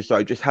this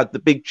episode just had the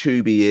big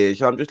tubey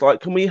ears. I'm just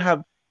like, can we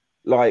have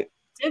like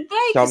did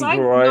they? Because I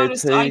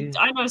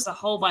noticed a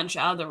whole bunch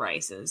of other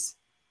races.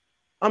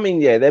 I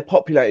mean, yeah, they're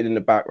populated in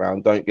the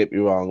background, don't get me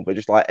wrong, but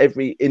just like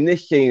in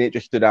this scene, it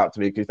just stood out to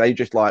me because they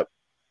just like,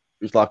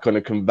 it was like on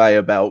a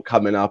conveyor belt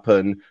coming up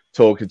and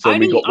talking to them.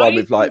 We got one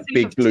with like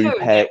big blue pecs.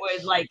 That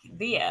were like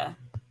there.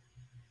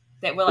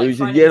 That were like, there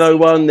was a yellow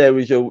one, there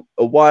was a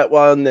white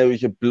one, there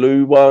was a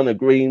blue one, a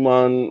green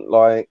one,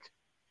 like.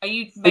 Are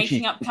you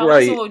making up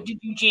colours, or did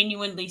you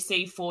genuinely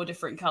see 4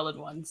 different coloured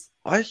ones?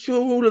 I saw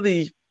all of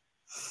these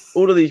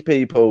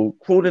people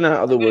crawling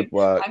out of the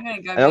woodwork. I'm going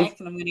to go back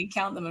and I'm going to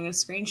count them. I'm going to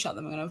screenshot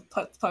them. I'm going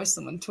to post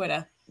them on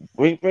Twitter.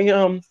 Bring it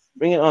on.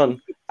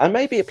 And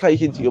maybe it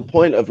plays into your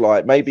point of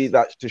like, maybe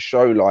that's to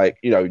show like,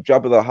 you know,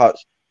 Jabba the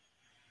Hutt's,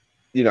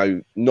 you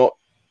know, not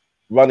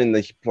running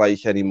this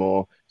place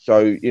anymore. So,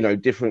 you know,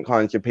 different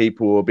kinds of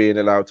people are being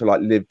allowed to like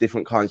live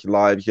different kinds of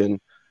lives and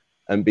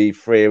be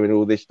free and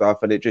all this stuff.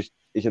 And it just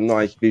is a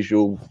nice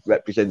visual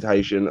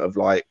representation of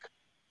like,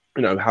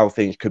 you know, how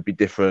things could be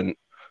different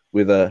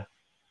with a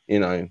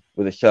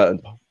certain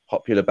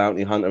popular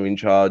bounty hunter in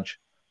charge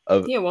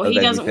of. Yeah, well, he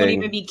doesn't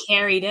want to be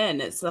carried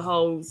in. It's the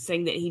whole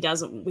thing that he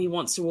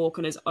wants to walk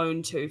on his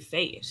own 2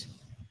 feet.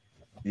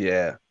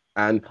 Yeah.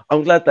 And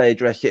I'm glad they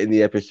addressed it in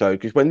the episode,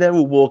 because when they're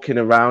all walking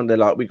around, they're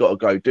like, we got to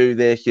go do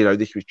this. You know,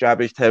 this was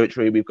Jabba's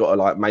territory. We've got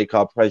to like make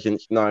our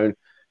presence known.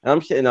 And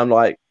I'm sitting, I'm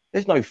like,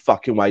 there's no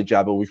fucking way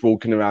Jabba was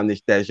walking around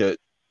this desert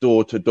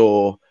door to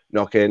door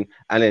knocking.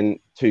 And then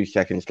 2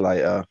 seconds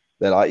later,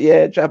 they're like,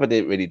 yeah, Jabba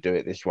didn't really do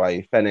it this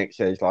way. Fennec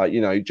says like,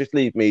 you know, just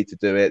leave me to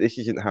do it. This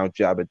isn't how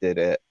Jabba did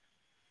it.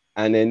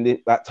 And then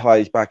that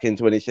ties back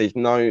into when he says,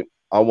 no,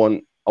 I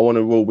want to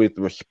rule with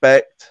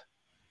respect.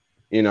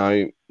 You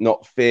know,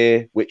 not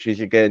fear, which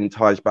is again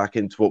ties back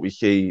into what we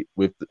see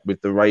with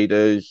the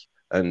Raiders,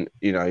 and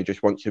you know,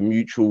 just wants a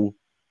mutual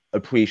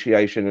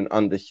appreciation and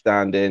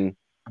understanding,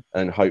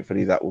 and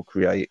hopefully that will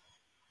create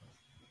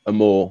a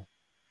more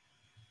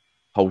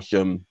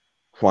wholesome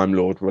crime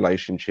lord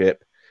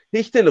relationship.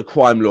 He's still a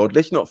crime lord.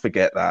 Let's not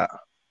forget that.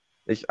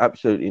 It's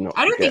absolutely not.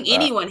 I don't think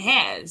anyone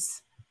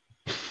has.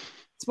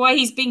 It's why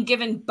he's been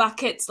given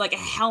buckets, like a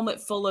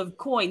helmet full of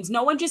coins.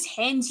 No one just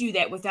hands you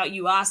that without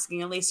you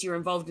asking, unless you're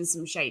involved in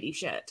some shady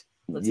shit.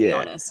 Let's be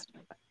honest.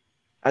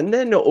 And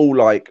they're not all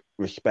like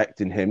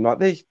respecting him. Like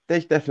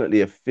there's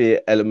definitely a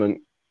fear element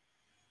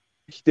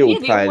still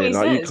playing in.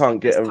 Like you can't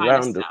get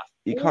around it.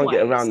 You can't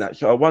get around that.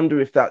 So I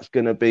wonder if that's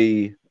going to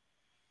be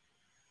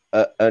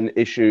an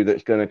issue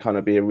that's going to kind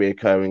of be a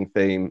reoccurring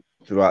theme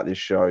throughout this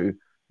show,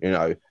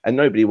 and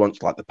nobody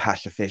wants like the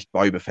pacifist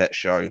Boba Fett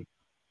show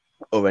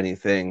or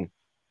anything,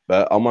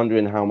 but I'm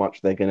wondering how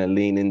much they're going to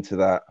lean into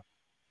that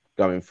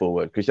going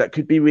forward, because that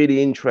could be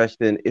really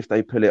interesting if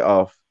they pull it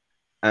off,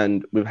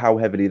 and with how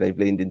heavily they've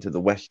leaned into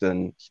the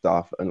Western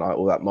stuff and like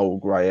all that moral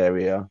grey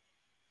area,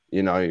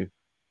 the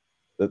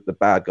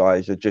bad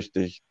guys are just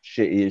as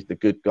shitty as the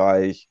good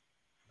guys.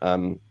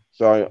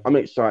 So I'm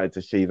excited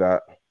to see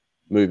that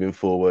moving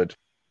forward.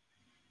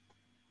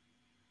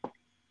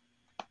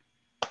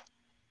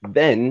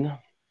 Then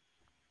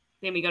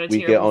we got a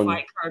terrible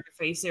fight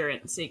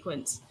choreography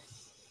sequence.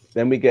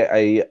 Then we get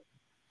a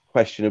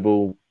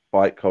questionable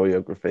fight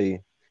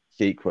choreography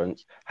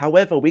sequence.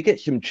 However, we get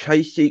some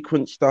chase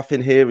sequence stuff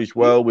in here as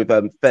well with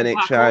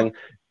Fennec Shand.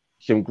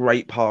 Some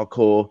great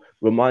parkour.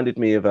 Reminded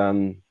me of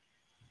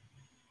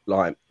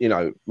Robert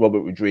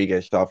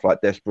Rodriguez stuff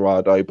like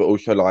Desperado, but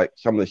also like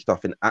some of the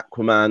stuff in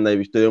Aquaman they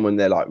was doing when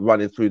they're like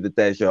running through the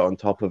desert on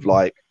top of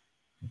like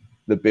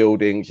the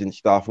buildings and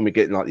stuff, and we're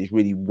getting like these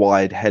really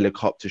wide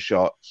helicopter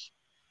shots,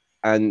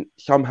 and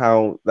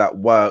somehow that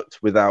worked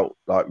without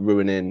like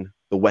ruining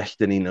the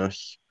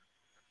westerniness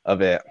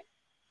of it.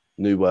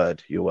 New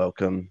word, you're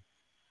welcome.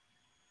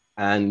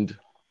 And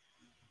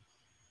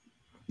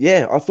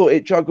yeah, I thought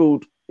it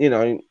juggled,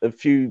 a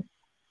few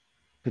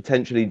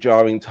potentially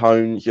jarring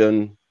tones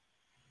and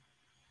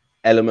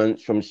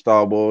elements from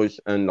Star Wars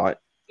and like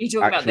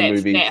action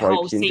movie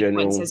tropes in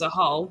general as a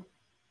whole.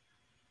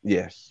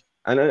 Yes,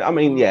 and I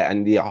mean,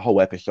 and the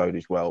whole episode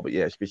as well, but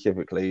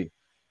specifically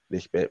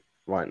this bit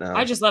right now.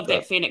 I just love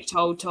that Fennec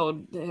told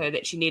her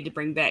that she needed to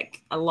bring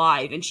back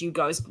alive, and she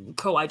goes,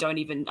 "Cool, I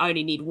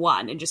only need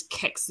one," and just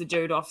kicks the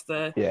dude off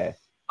the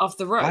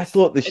roof. I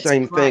thought the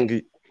same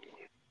thing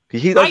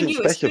because he doesn't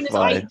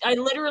specify. I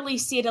literally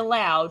said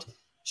aloud,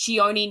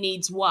 she only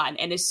needs one.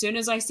 And as soon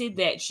as I said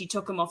that, she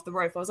took him off the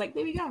roof. I was like,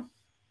 there we go.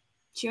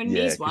 She only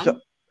needs one.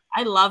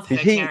 I love her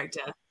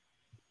character.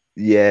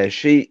 Yeah,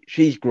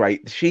 she's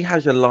great. She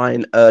has a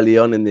line early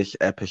on in this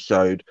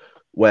episode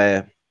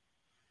where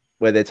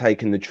they're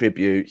taking the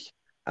tributes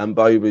and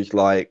Boba's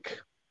like,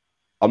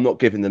 I'm not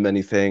giving them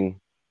anything.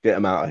 Get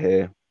them out of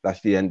here.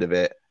 That's the end of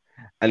it.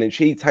 And then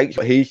she takes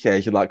what he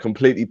says and like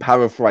completely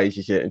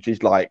paraphrases it. And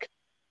she's like,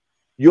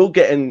 you're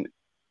getting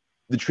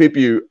the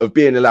tribute of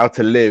being allowed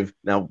to live.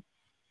 Now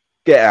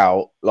get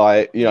out,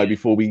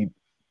 before we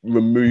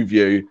remove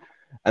you.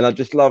 And I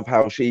just love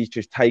how she's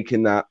just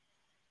taking that,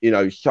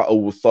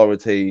 subtle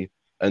authority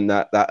and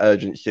that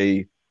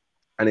urgency,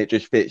 and it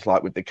just fits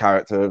like with the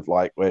character of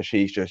like where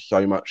she's just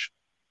so much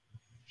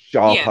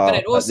sharper. Yeah, but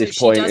it also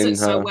she does it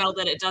so well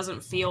that it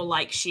doesn't feel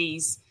like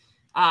she's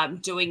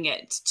doing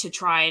it to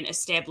try and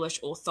establish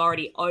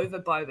authority over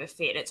Boba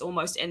Fett. It's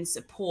almost in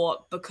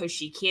support because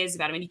she cares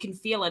about him, and you can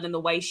feel it in the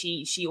way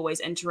she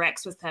always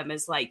interacts with him.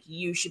 Is like,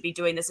 you should be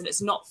doing this, and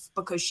it's not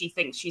because she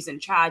thinks she's in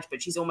charge,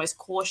 but she's almost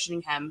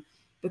cautioning him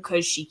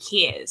because she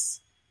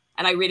cares.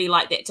 And I really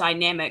like that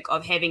dynamic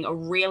of having a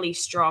really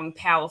strong,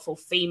 powerful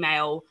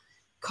female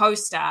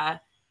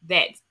co-star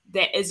that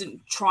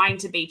isn't trying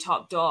to be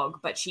top dog,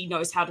 but she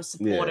knows how to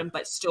support him,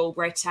 but still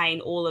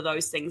retain all of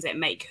those things that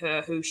make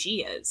her who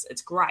she is.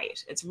 It's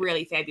great. It's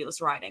really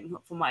fabulous writing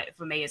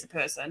for me as a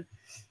person.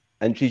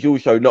 And she's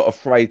also not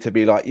afraid to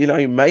be like,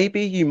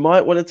 maybe you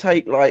might want to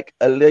take like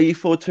a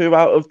leaf or two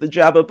out of the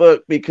Jabba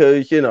book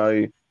because, you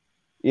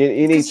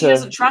need to. She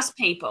doesn't trust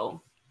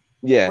people.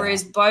 Yeah.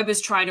 Whereas Boba's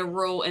trying to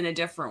rule in a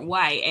different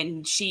way,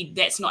 and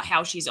that's not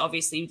how she's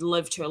obviously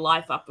lived her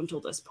life up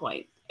until this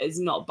point. Is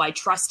not by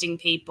trusting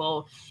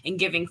people and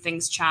giving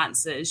things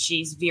chances.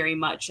 She's very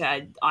much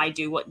I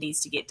do what needs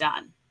to get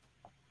done.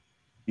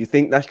 You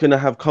think that's going to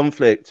have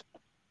conflict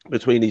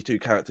between these two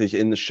characters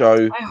in the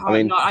show? I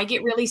hope not. I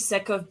get really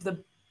sick of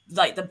the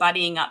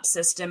buddying up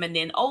system, and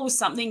then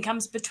something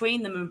comes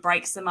between them and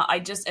breaks them up.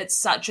 It's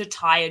such a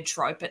tired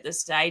trope at this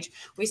stage.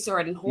 We saw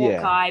it in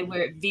Hawkeye,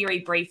 where it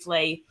very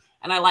briefly.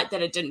 And I like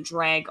that it didn't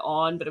drag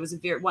on, but it was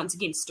once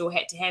again, still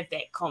had to have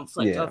that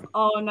conflict of,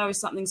 oh no,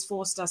 something's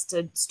forced us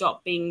to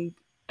stop being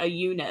a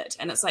unit.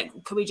 And it's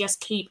like, could we just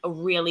keep a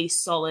really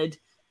solid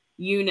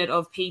unit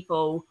of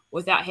people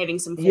without having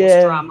some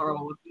forced drama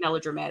or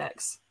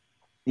melodramatics?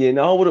 Yeah,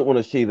 no, I wouldn't want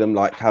to see them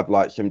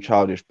have some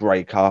childish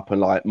breakup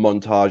and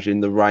montage in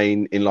the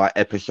rain in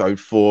episode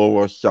 4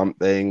 or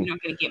something. You're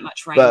not going to get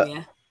much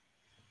rain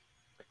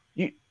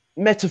there.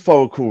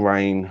 Metaphorical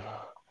rain.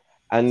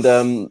 And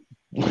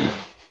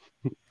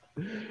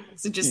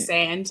so just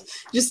sand,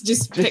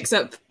 just picks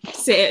up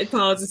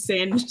piles of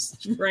sand,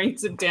 just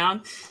rains it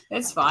down.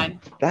 That's fine.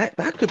 That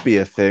could be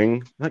a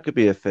thing.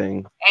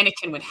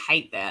 Anakin would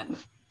hate that.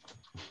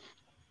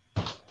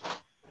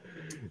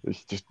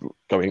 was just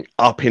going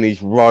up in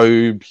his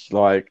robes,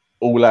 like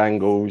all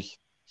angles.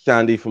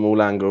 Sandy from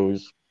all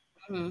angles.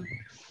 Mm.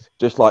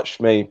 Just like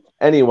Shmi.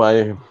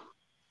 Anyway,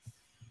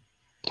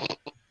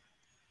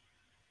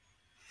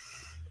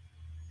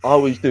 I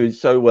was doing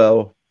so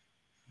well.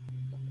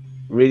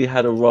 Really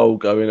had a role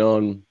going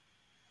on.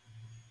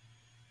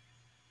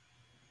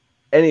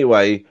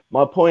 Anyway,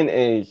 my point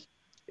is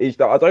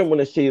that I don't want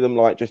to see them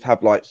like just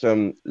have like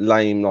some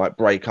lame like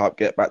break up,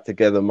 get back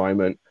together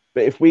moment.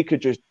 But if we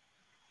could just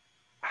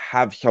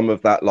have some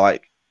of that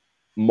like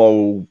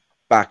moral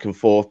back and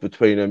forth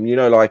between them, you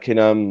know, like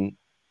in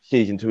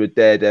season 2 of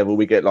Daredevil,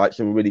 we get like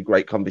some really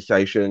great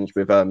conversations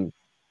with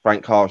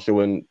Frank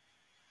Castle and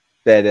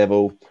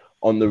Daredevil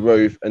on the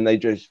roof, and they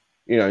just,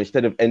 you know,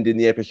 instead of ending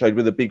the episode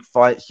with a big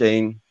fight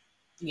scene.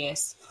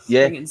 Yes.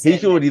 Yeah,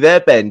 he's already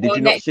there, Ben. Did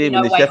you not see him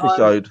in this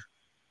episode? Home.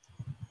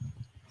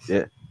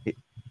 Yeah,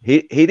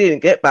 he didn't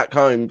get back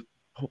home.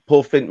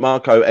 Poor Finn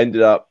Marco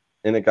ended up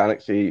in a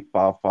galaxy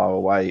far, far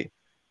away.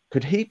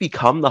 Could he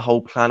become the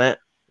whole planet?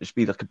 Just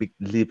be like a big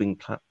living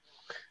planet.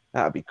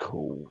 That'd be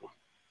cool.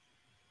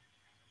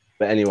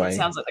 But anyway, it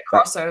sounds like the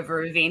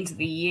crossover event of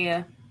the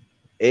year.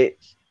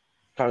 It's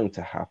going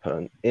to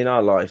happen in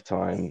our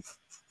lifetime.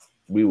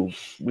 We will.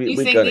 You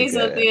think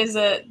there's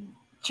a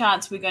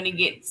chance we're going to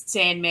get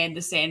Sandman,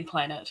 the Sand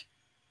Planet?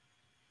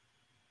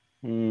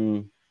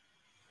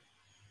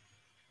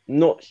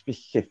 Not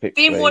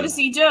specifically. Then what does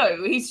he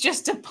do? He's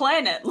just a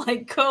planet.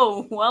 Like,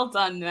 cool. Well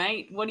done,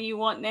 mate. What do you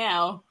want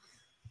now?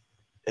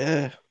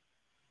 Yeah.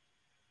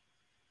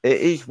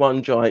 It is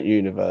one giant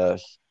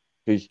universe,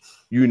 because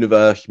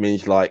universe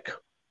means like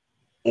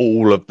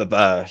all of the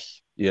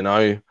verse, you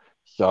know?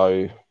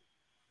 So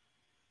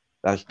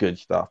that's good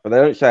stuff. But they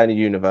don't say in a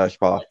universe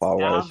far, far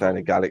away. They say in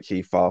a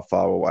galaxy far,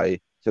 far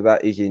away. So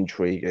that is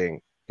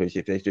intriguing, because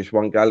if there's just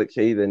one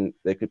galaxy, then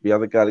there could be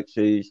other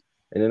galaxies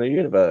in a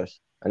universe.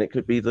 And it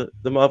could be the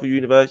Marvel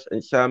Universe,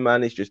 and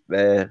Sandman is just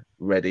there,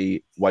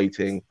 ready,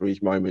 waiting for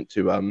his moment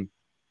to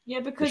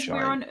Yeah, because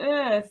we're on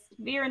Earth.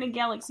 They're in a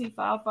galaxy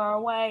far, far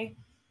away.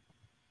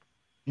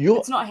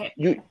 It's not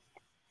happening.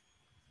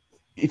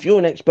 If you're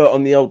an expert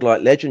on the old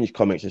like Legends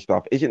comics and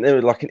stuff, isn't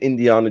there like an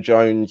Indiana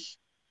Jones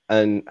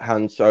and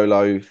Han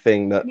Solo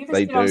thing that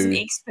they do? I was an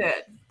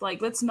expert.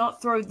 Like, let's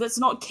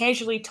not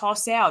casually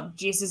toss out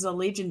Jess is a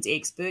Legends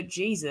expert.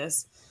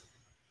 Jesus.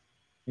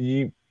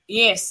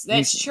 Yes,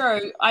 that's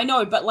true. I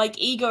know, but like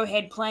Ego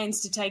had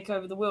plans to take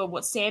over the world.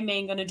 What's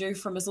Sandman going to do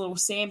from his little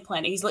sand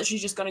planet? He's literally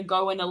just going to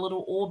go in a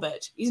little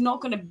orbit. He's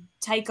not going to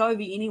take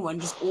over anyone,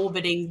 just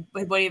orbiting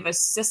whatever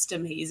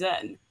system he's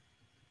in.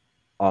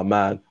 Oh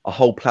man, a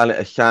whole planet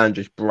of sand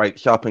just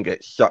breaks up and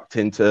gets sucked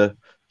into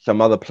some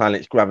other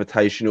planet's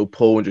gravitational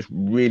pull and just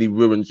really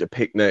ruins your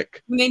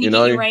picnic. And then you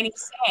get your raining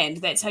sand.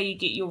 That's how you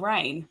get your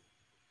rain.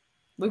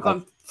 We've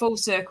gone full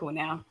circle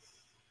now.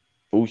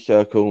 Full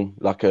circle,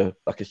 like a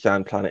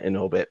sand planet in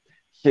orbit.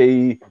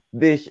 See,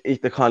 this is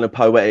the kind of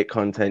poetic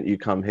content you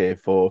come here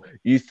for.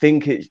 You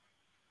think it's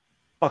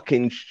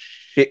fucking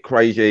shit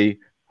crazy,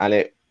 and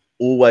it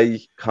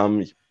always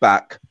comes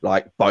back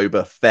like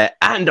Boba Fett.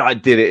 And I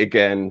did it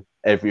again,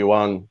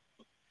 everyone.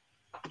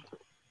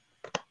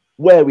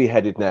 Where are we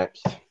headed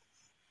next?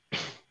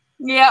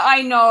 Yeah,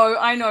 I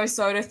know,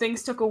 Soda.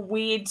 Things took a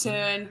weird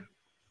turn.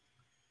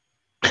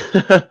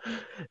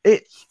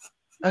 It's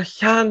a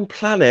sand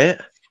planet.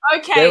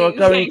 Okay. There are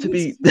going to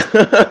be.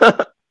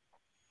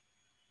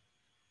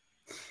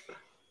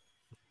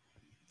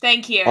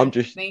 Thank you.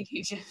 Thank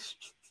you.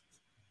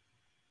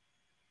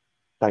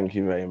 Thank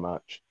you very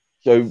much.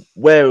 So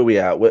where are we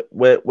at?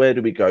 Where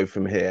do we go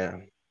from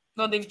here?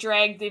 Well, they've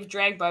dragged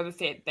Boba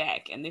Fett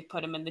back, and they've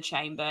put him in the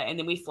chamber, and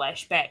then we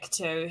flash back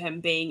to him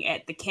being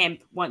at the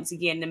camp once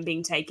again and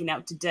being taken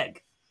out to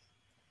dig.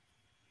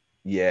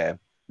 Yeah,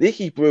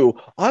 this is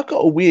brutal. I've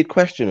got a weird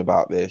question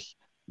about this.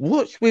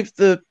 What's with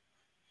the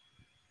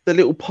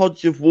little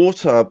pods of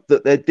water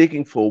that they're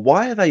digging for?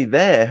 Why are they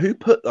there? Who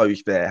put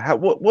those there?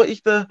 What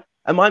is the?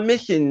 Am I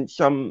missing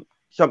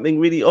something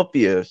really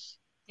obvious?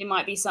 There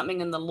might be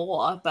something in the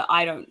lore, but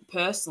I don't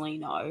personally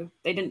know.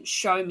 They didn't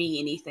show me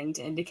anything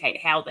to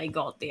indicate how they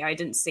got there. I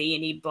didn't see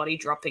anybody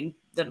dropping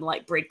them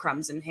like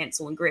breadcrumbs in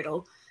Hansel and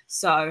Gretel.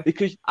 So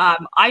because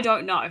I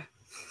don't know.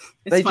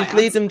 They just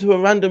lead them to a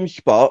random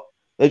spot.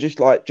 They just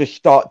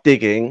start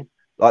digging.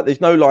 Like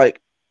there's no like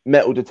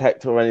metal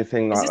detector or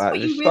anything like that.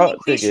 Just start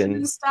digging.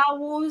 In Star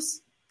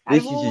Wars?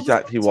 This is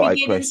exactly what I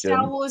question.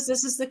 Star Wars,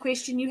 this is the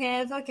question you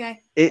have. Okay,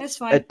 that's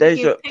fine. It's a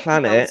desert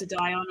planet.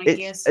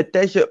 It's a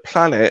desert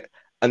planet,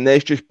 and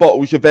there's just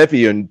bottles of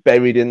Evian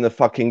buried in the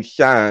fucking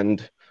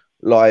sand.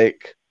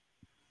 Like,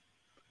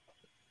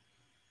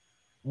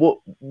 what?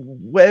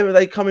 Where are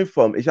they coming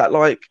from? Is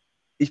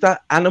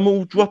that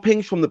animal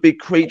droppings from the big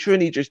creature,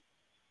 and he just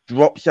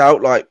drops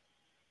out like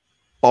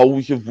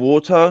bowls of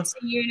water? It's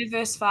a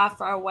universe far,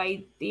 far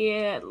away.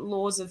 Their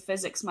laws of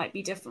physics might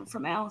be different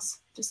from ours.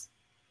 Just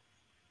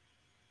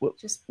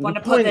want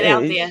to put that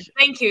out there.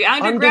 Thank you.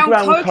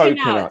 Underground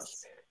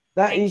coconuts.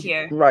 That is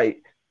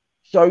great.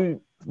 So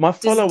my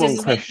follow-on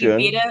question.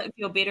 Does it make you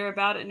feel better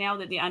about it now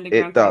that the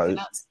underground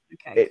coconuts?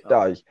 Okay, It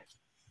does.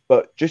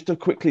 But just to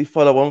quickly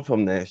follow on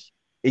from this,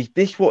 is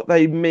this what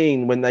they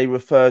mean when they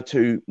refer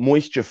to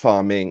moisture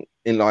farming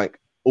in like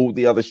all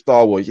the other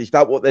Star Wars? Is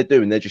that what they're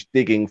doing? They're just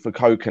digging for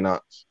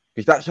coconuts?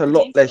 Because that's a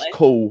lot less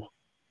cool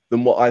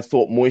than what I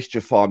thought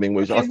moisture farming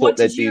was. Okay, I thought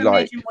there'd be like. What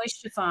did you imagine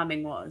moisture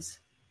farming was?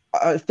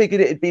 I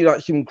figured it'd be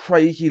like some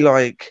crazy,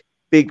 like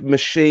big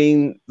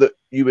machine that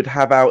you would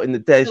have out in the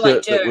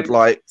desert that would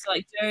like. It's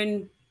like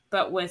Dune,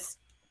 but with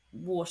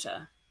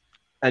water.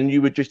 And it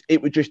would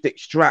just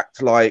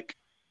extract like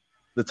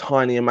the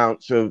tiny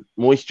amounts of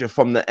moisture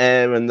from the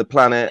air and the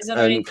planet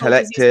and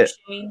collect it.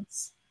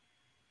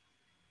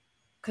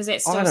 Because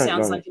it still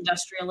sounds like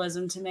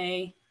industrialism to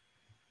me.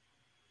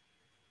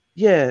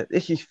 Yeah,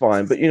 this is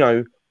fine, but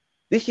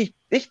this is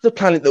the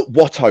planet that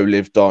Watto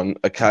lived on.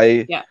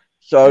 Okay, yeah.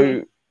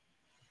 So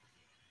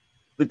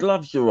the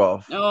gloves are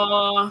off.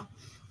 Oh,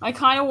 I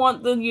kind of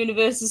want the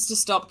universes to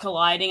stop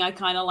colliding. I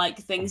kind of like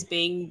things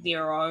being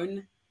their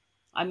own.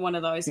 I'm one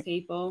of those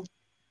people.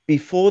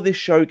 Before this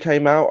show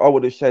came out, I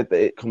would have said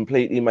that it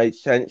completely made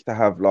sense to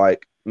have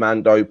like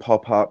Mando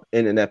pop up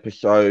in an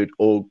episode,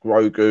 or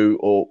Grogu,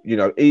 or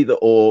either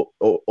or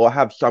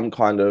have some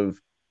kind of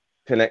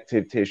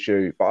connective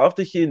tissue. But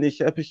after seeing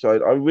this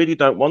episode, I really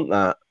don't want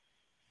that.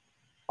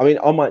 I mean,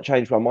 I might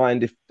change my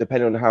mind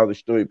depending on how the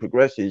story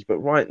progresses. But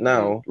right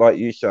now, like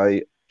you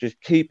say,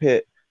 just keep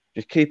it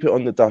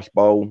on the Dust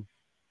Bowl.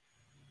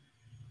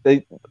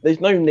 There's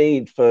no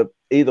need for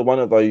either one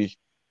of those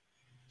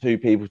two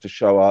people to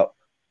show up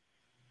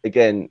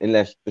again,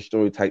 unless the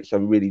story takes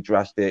some really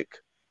drastic,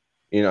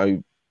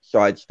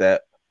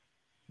 sidestep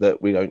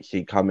that we don't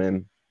see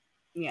coming.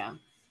 Yeah.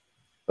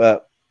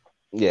 But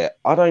yeah,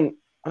 I don't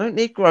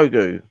need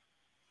Grogu,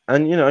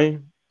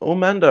 and or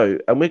Mando,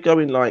 and we're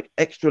going like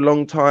extra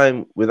long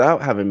time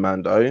without having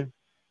Mando.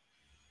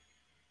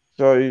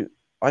 So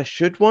I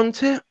should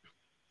want it,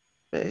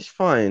 but it's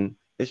fine.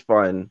 It's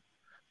fine.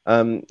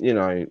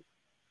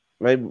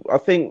 Maybe I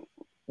think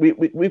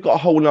we've got a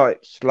whole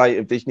slate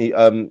of Disney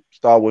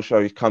Star Wars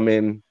shows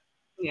coming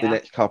the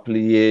next couple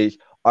of years.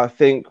 I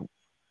think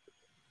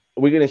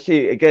we're going to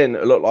see it again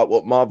a lot like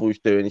what Marvel's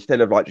doing. Instead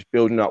of like just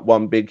building up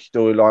one big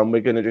storyline, we're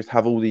going to just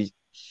have all these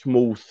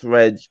small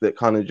threads that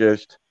kind of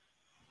just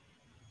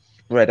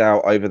spread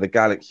out over the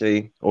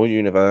galaxy or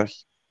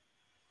universe.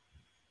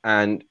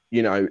 And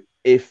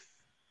if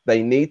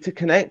they need to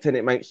connect and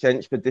it makes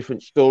sense for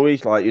different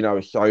stories, like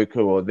Ahsoka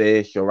or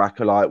this or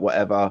Acolyte,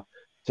 whatever,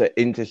 to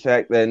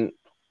intersect, then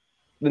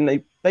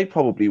they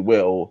probably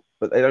will,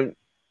 but they don't.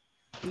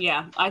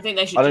 Yeah, I think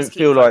they should. I don't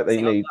feel like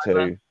they need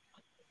to.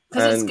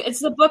 Because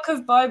it's the book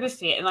of Boba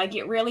Fett, and I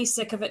get really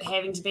sick of it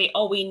having to be,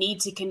 we need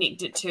to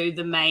connect it to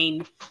the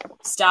main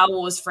Star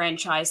Wars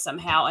franchise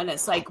somehow. And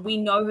it's like, we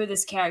know who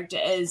this character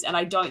is, and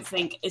I don't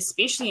think,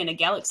 especially in a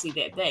galaxy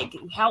that big,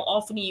 how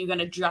often are you going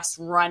to just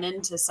run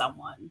into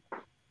someone?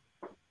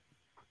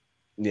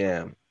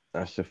 Yeah,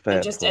 that's a fair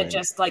point. It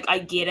just like, I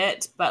get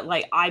it, but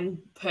like, I'm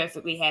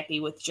perfectly happy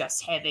with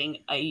just having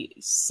a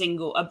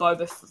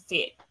Boba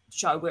Fett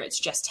show where it's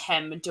just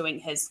him doing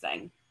his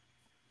thing.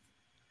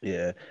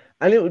 Yeah,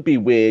 and it would be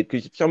weird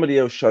because if somebody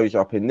else shows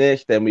up in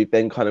this, then we've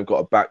then kind of got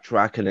to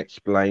backtrack and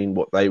explain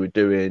what they were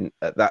doing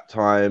at that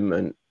time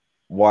and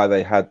why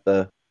they had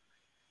the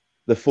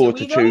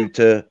fortitude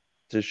to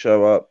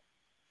show up.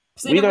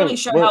 So they didn't really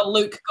show how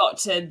Luke got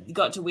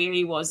to where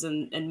he was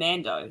in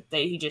Mando.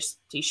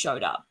 He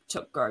showed up,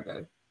 took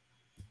Grogu.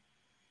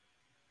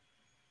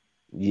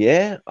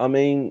 Yeah, I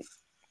mean,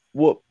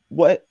 what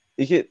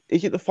is it?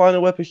 Is it the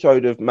final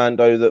episode of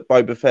Mando that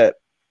Boba Fett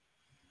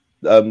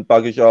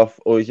buggers off,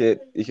 or is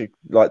it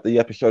like the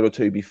episode or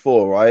two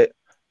before, right?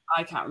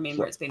 I can't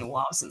remember. It's been a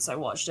while since I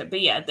watched it, but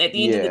yeah, at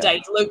the end of the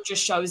day, Luke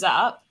just shows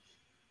up,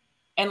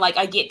 and like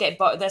I get that,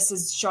 but this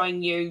is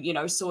showing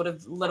you, sort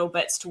of little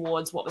bits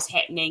towards what was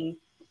happening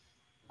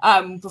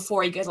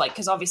before he goes, like,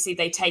 because obviously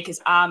they take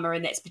his armor,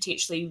 and that's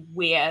potentially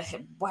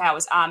how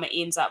his armor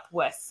ends up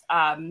with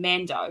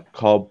Mando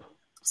Cobb.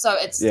 So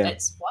it's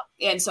what,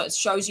 and so it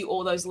shows you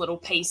all those little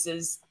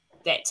pieces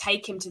that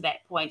take him to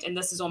that point, and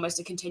this is almost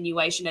a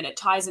continuation, and it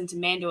ties into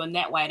Mando in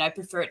that way, and I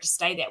prefer it to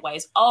stay that way.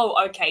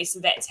 Okay, so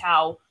that's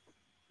how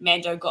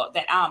Mando got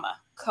that armor.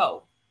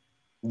 Cool.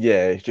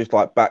 Yeah, it's just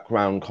like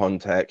background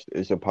context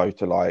as opposed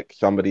to like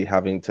somebody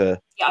having to.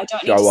 Yeah, I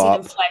don't need to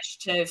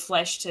see them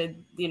flash to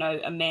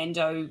a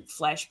Mando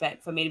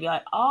flashback for me to be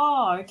like,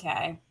 oh,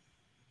 okay.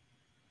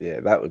 Yeah,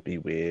 that would be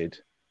weird.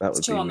 That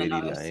would be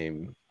really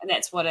lame. And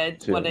that's what a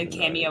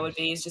cameo would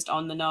be, is just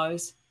on the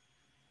nose.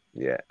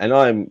 Yeah, and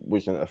I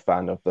wasn't a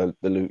fan of the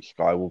Luke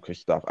Skywalker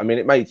stuff. I mean,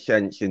 it made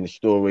sense in the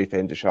story for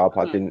him to show up.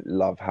 I didn't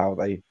love how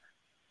they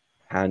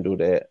handled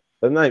it.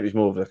 But no, it was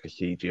more of like a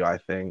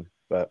CGI thing.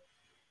 But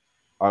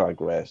I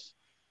digress.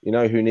 You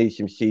know who needs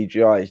some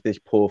CGI is this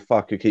poor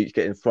fuck who keeps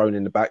getting thrown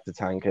in the back to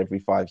tank every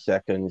 5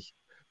 seconds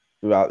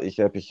throughout this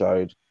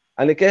episode.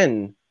 And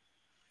again,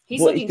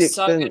 he's looking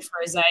so good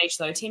for his age,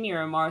 though.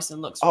 Temuera Morrison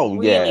looks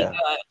really good.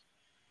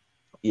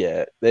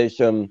 Yeah, there's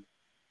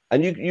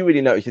and you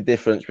really notice the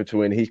difference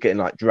between he's getting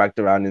like dragged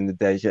around in the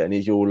desert and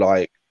he's all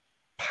like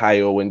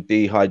pale and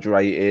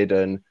dehydrated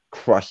and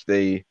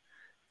crusty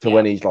to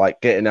when he's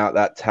like getting out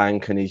that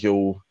tank and he's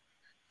all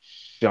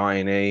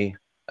shiny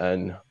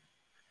and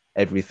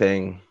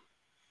everything.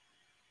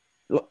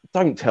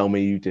 Don't tell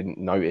me you didn't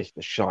notice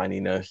the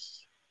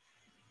shininess.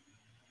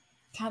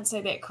 Can't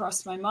say that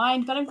crossed my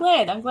mind, but I'm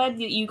glad. I'm glad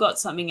that you got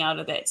something out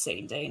of that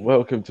scene, Dean.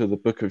 Welcome to the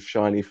Book of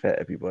Shiny Fett,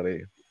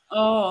 everybody.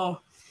 Oh,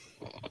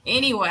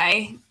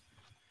 anyway.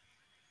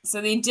 So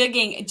they're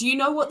digging. Do you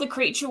know what the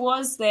creature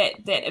was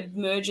that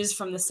emerges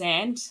from the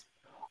sand?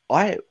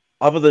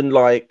 Other than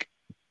like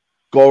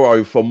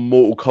Goro from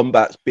Mortal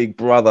Kombat's big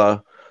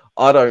brother,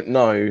 I don't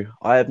know.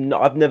 I've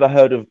never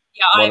heard of.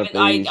 Yeah,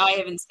 I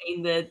haven't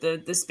seen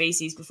the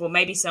species before.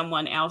 Maybe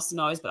someone else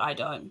knows, but I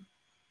don't.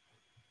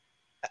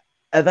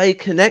 Are they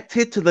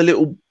connected to the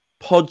little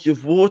pods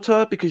of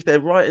water because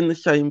they're right in the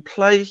same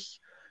place?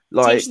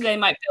 Like, potentially they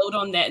might build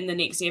on that in the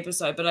next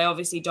episode, but I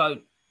obviously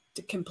don't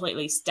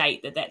completely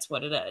state that that's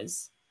what it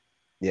is.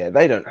 Yeah,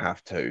 they don't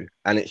have to,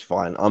 and it's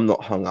fine. I'm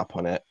not hung up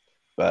on it.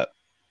 But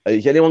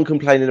is anyone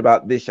complaining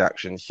about this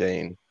action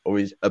scene,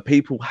 or are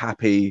people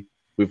happy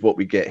with what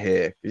we get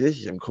here? Because this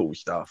is some cool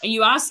stuff. Are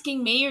you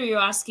asking me, or are you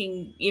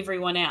asking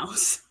everyone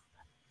else?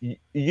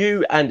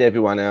 You and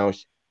everyone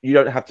else. You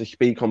don't have to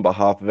speak on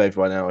behalf of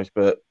everyone else,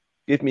 but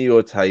give me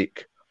your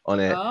take on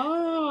it.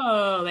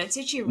 Oh, that's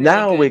actually really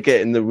now good. We're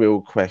getting the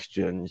real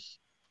questions,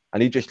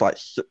 and they just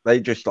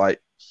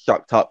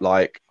sucked up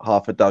like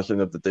half a dozen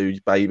of the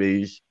dude's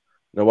babies.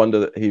 No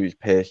wonder that he was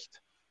pissed.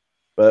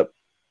 But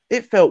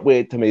it felt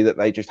weird to me that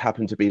they just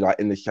happened to be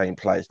like in the same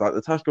place. Like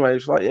the Tusken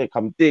Raiders, like, yeah,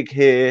 come dig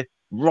here,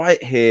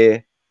 right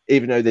here,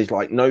 even though there's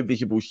like no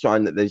visible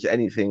sign that there's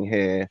anything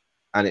here.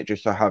 And it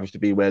just so happens to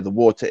be where the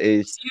water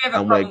is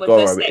and where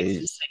Goro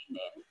is.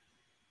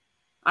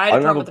 I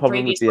had a problem with the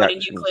previous one,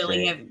 and you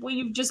clearly have. Well,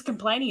 you're just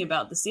complaining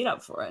about the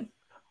setup for it.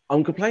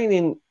 I'm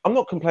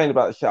not complaining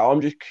about the setup.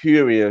 I'm just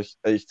curious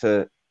as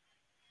to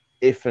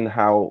if and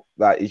how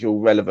that is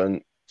all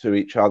relevant to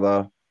each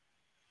other.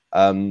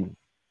 And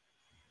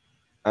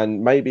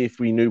maybe if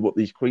we knew what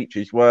these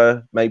creatures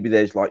were, maybe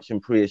there's like some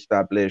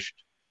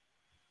pre-established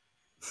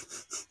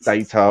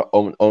data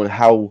on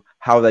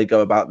how they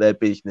go about their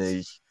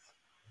business.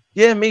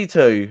 Yeah, me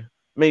too.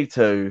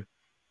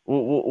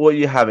 What are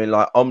you having?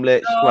 Like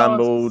omelette,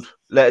 scrambled?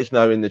 Let us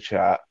know in the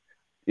chat.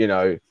 You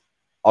know,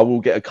 I will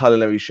get a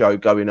culinary show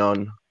going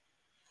on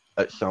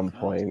at some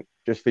point.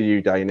 Just for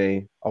you,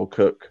 Danny. I'll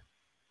cook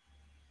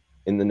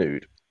in the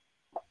nude.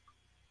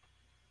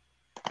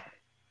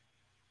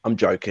 I'm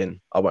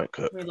joking. I won't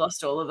cook. We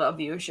lost all of our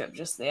viewership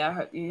just there. I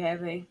hope you're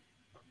happy.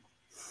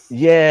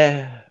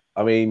 Yeah.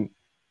 I mean,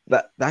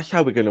 that's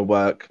how we're going to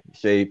work.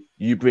 See,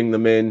 you bring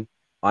them in.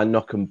 I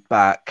knock them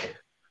back.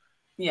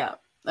 Yeah.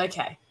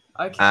 Okay.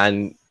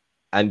 And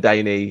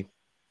Danny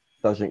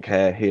doesn't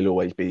care. He'll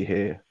always be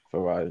here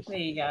for us. There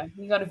you go.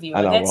 You got a viewer.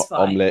 And that's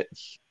fine.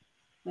 Omelets.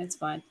 That's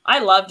fine.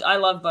 I love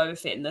Boba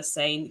Fett in this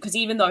scene because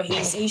even though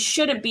he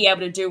shouldn't be able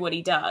to do what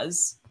he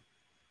does,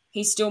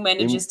 he still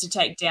manages to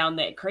take down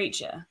that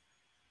creature.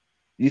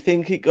 You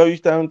think it goes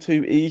down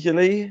too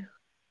easily?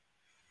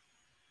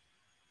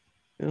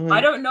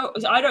 I don't know.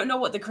 I don't know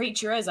what the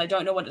creature is. I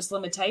don't know what its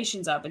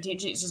limitations are.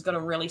 Potentially, it's just got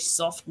a really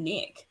soft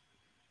neck.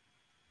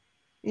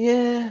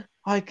 Yeah,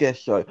 I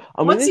guess so.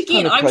 Once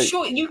again, I'm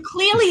sure you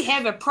clearly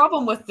have a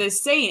problem with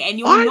this scene, and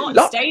you're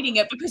not stating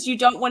it because you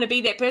don't want to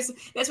be that person.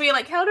 That's where you're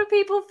like, "How do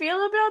people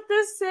feel about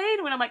this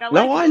scene?" When I'm like, I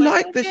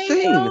like the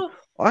scene. Well,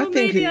 I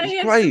think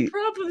it's great. Some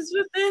problems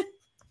with it.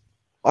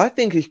 I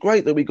think it's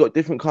great that we got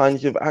different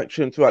kinds of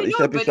action throughout this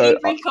episode.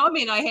 But every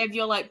comment I have,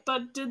 you're like,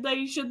 but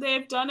should they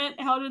have done it?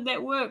 How did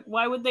that work?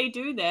 Why would they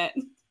do that?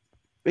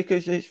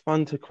 Because it's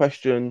fun to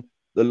question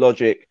the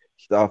logic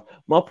stuff.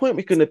 My point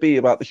was going to be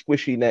about the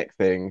squishy neck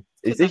thing.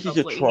 This is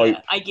a trope.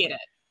 Yeah, I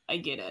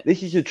get it.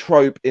 This is a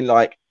trope in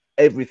like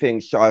everything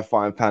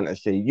sci-fi and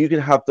fantasy. You can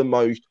have the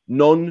most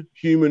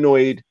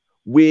non-humanoid,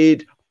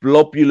 weird,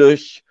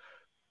 blobulous,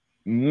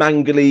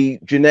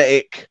 mangly,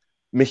 genetic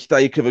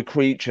mistake of a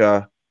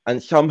creature,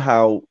 and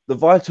somehow the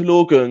vital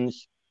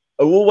organs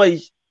are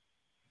always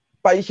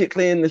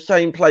basically in the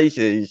same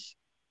places.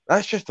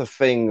 That's just a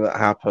thing that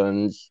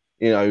happens.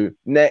 You know,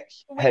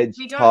 necks, heads,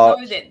 we don't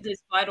hearts. know that the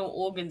vital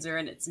organs are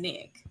in its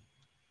neck.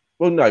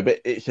 Well, no,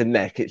 but it's a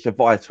neck. It's a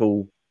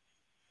vital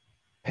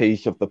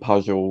piece of the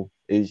puzzle.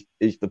 Is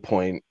the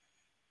point?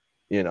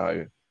 You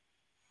know.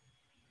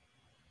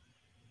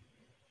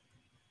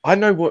 I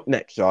know what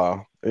necks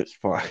are. It's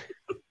fine.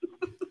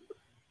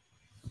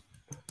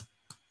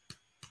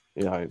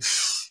 You know,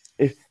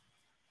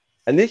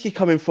 and this is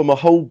coming from a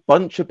whole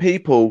bunch of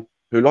people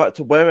who like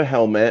to wear a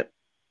helmet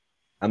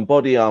and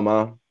body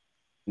armor,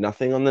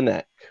 nothing on the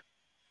neck.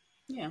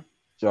 Yeah.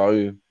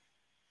 So,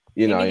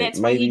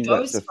 maybe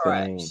that's the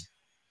thing.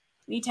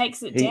 He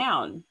takes it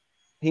down.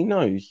 He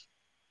knows.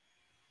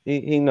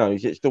 He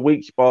knows it's the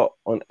weak spot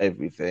on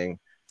everything.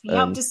 He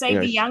helped to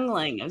save the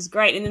youngling. It was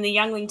great. And then the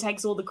youngling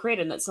takes all the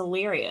credit, and it's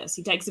hilarious.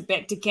 He takes it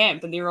back to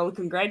camp, and they're all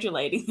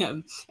congratulating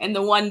him. And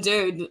the one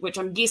dude, which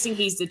I'm guessing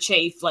he's the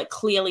chief, like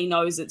clearly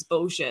knows it's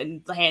bullshit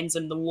and the hands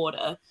in the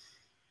water.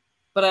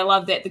 But I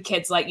love that the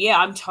kid's like, yeah,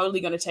 I'm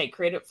totally going to take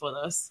credit for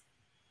this.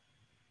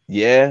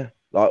 Yeah,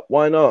 like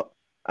why not?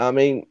 I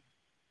mean,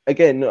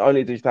 again, not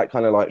only does that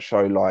kind of like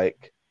show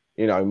like,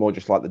 you know, more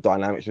just like the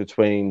dynamics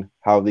between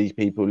how these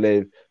people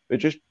live, but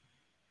just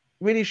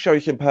really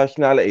shows some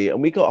personality.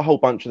 And we got a whole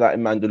bunch of that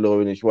in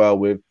Mandalorian as well,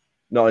 with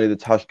not only the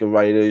Tusken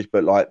Raiders,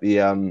 but like the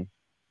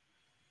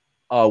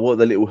what are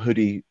the little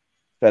hoodie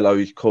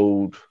fellows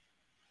called?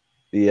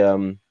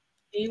 The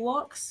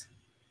Ewoks?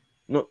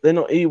 not they're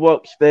not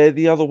Ewoks, they're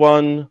the other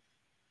one,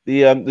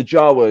 the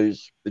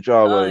Jawas,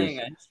 Oh, there you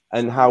go.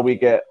 and how we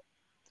get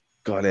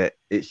got it.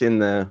 It's in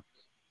there.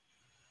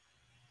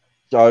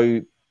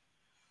 So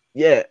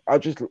yeah,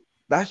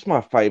 that's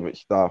my favorite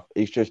stuff.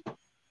 It's just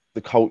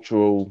the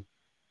cultural,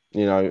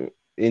 you know,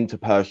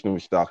 interpersonal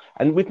stuff,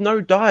 and with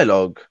no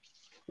dialogue.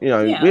 You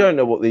know, Yeah. we don't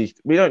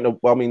know.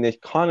 Well, I mean, there's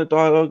kind of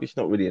dialogue. It's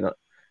not really in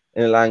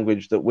a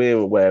language that we're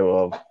aware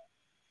of,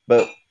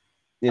 but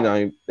you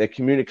know, they're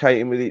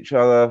communicating with each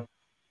other.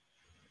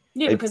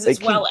 Yeah, because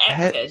it's well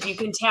acted. You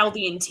can tell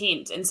the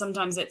intent, and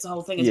sometimes that's the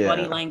whole thing. Is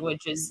body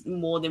language is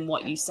more than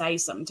what you say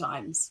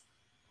sometimes.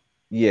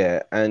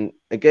 Yeah, and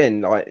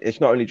again, like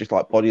it's not only just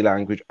like body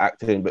language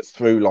acting, but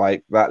through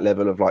like that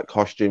level of like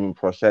costume and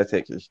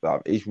prosthetics and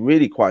stuff. It's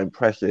really quite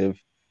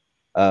impressive.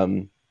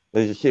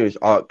 There's a serious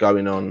art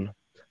going on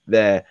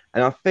there,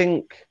 and I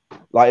think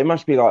like it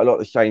must be like a lot of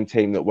the same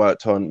team that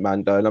worked on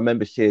Mando. And I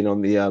remember seeing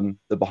on the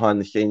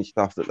behind the scenes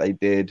stuff that they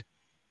did,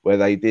 where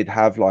they did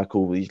have like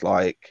all these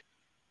like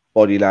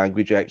body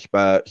language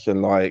experts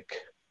and like,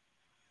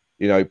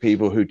 you know,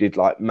 people who did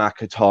like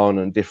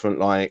Makaton and different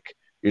like,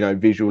 you know,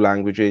 visual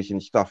languages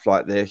and stuff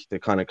like this to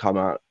kind of come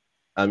out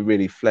and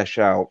really flesh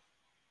out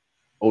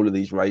all of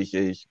these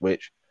races,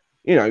 which,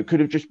 you know, could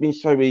have just been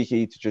so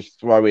easy to just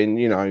throw in,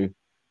 you know,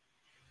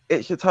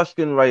 it's a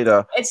Tusken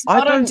Raider. It's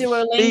not on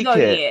Duolingo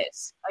yet.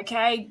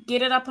 Okay,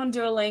 get it up on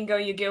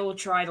Duolingo. Your girl will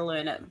try to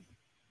learn it.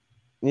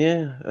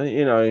 Yeah,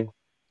 you know,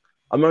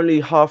 I'm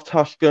only half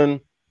Tusken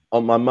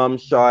on my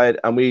mum's side,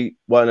 and we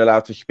weren't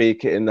allowed to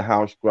speak it in the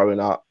house growing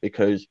up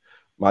because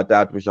my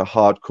dad was a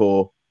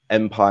hardcore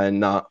Empire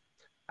nut,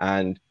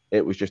 and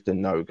it was just a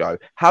no-go.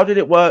 How did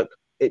it work?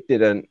 It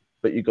didn't,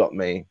 but you got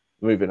me.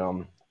 Moving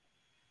on.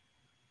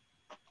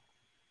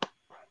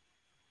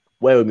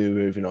 Where are we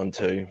moving on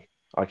to?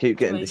 I keep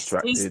getting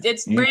distracted.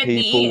 We're at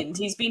the end.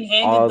 He's been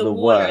handed the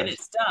water and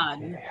it's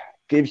done.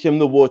 Gives him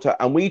the water,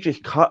 and we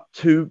just cut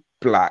to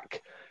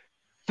black.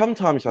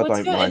 Sometimes I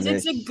don't mind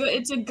this.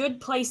 It's a good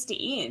place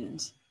to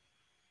end.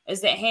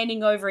 Is that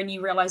handing over and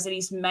you realize that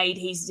he's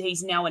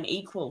now an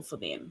equal for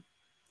them.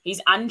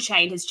 He's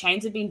unchained. His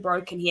chains have been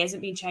broken. He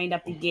hasn't been chained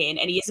up again,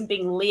 and he isn't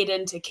being led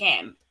into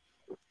camp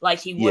like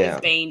he would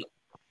have been,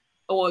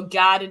 or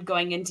guarded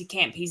going into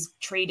camp. He's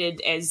treated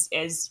as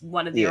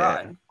one of their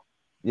own.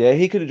 Yeah,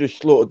 he could have just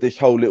slaughtered this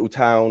whole little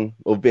town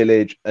or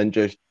village and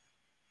just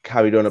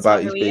carried on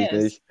about his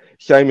business.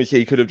 Same as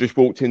he could have just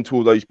walked into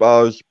all those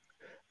bars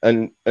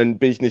and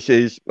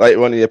businesses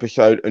later on in the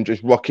episode and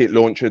just rocket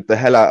launched the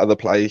hell out of the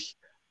place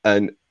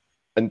and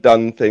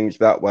done things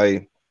that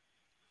way.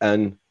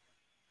 And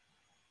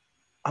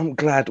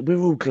we're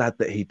all glad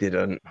that he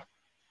didn't.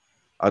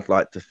 I'd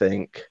like to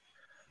think.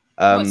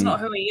 Well, it's not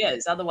who he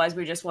is. Otherwise,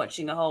 we're just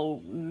watching a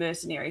whole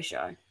mercenary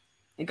show.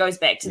 It goes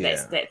back to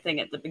that thing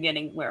at the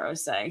beginning where I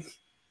was saying.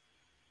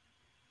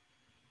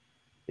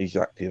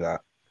 Exactly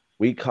that.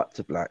 We cut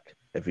to black,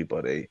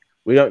 everybody.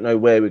 We don't know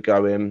where we're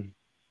going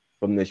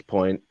from this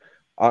point.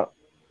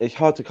 It's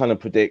hard to kind of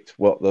predict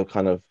what the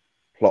kind of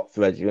plot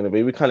threads are going to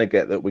be. We kind of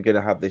get that we're going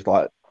to have this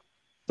like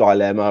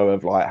dilemma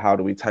of like, how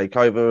do we take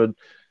over and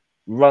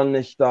run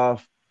this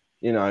stuff?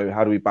 You know,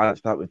 how do we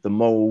balance that with the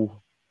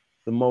moral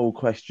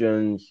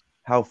questions?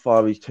 How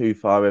far is too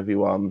far,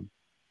 everyone?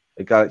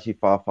 A galaxy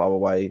far, far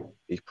away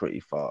is pretty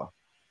far.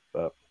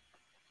 But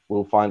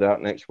we'll find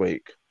out next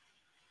week.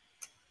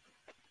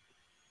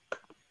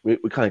 We're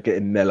kind of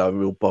getting mellow,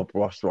 real Bob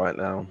Ross right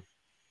now.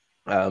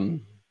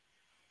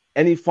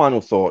 Any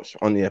final thoughts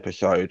on the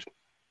episode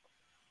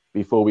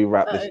before we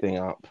wrap this thing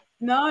up?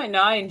 No,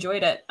 I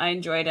enjoyed it.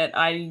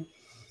 I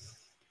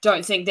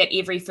don't think that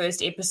every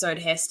first episode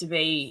has to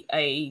be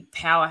a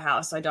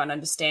powerhouse. I don't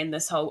understand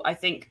this whole... I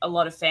think a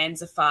lot of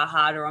fans are far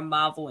harder on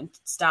Marvel and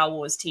Star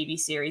Wars TV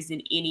series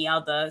than any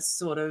other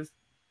sort of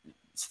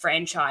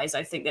franchise.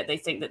 I think that they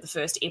think that the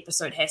first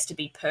episode has to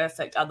be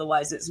perfect,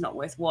 otherwise it's not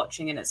worth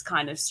watching, and it's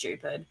kind of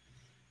stupid.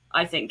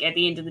 I think at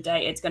the end of the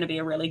day, it's going to be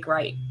a really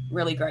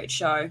great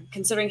show,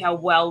 considering how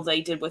well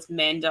they did with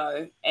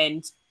Mando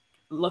and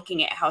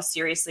looking at how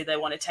seriously they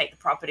want to take the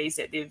properties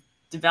that they've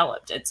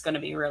developed. It's going to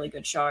be a really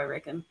good show, I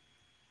reckon.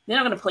 They're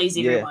not going to please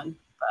everyone,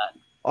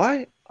 but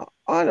I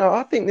know.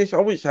 I think I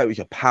wouldn't say it was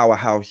a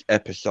powerhouse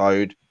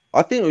episode.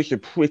 I think it was a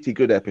pretty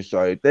good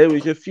episode. There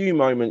was a few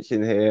moments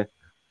in here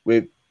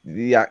with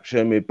the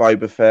action with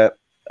Boba Fett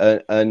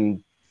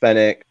and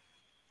Fennec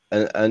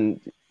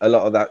and a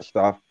lot of that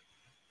stuff.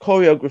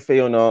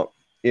 Choreography or not,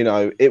 you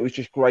know, it was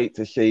just great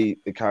to see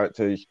the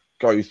characters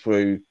go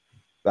through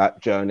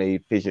that journey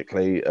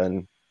physically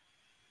and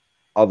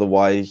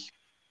otherwise.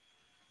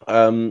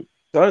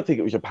 I don't think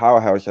it was a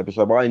powerhouse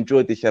episode, but I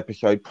enjoyed this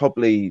episode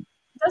probably. It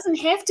doesn't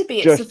have to be.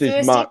 It's just the as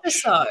first much.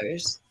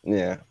 episode.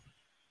 Yeah.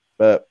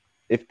 But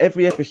if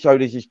every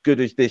episode is as good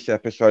as this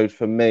episode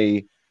for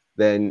me,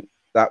 then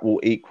that will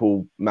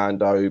equal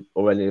Mando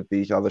or any of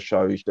these other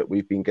shows that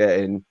we've been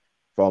getting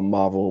from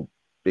Marvel,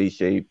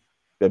 DC,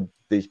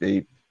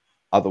 Disney,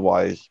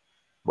 otherwise,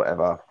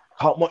 whatever.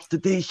 Can't watch the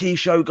DC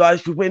show, guys,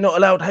 because we're not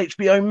allowed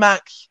HBO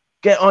Max.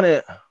 Get on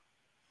it.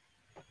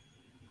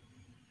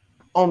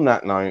 On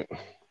that note,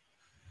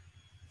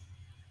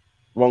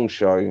 wrong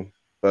show,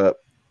 but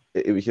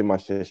it was in my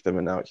system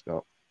and now it's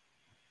not.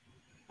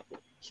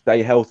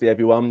 Stay healthy,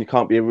 everyone. You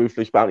can't be a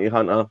ruthless bounty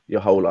hunter your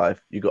whole life.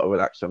 You got to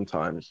relax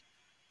sometimes.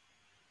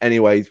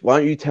 Anyways, why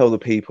don't you tell the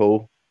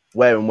people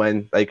where and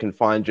when they can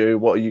find you?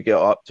 What do you get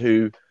up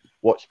to?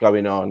 What's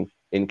going on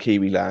in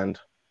Kiwi land?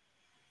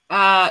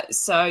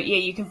 So yeah,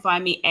 you can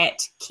find me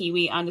at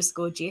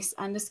Kiwi_Jess_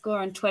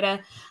 on Twitter.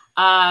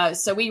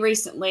 So we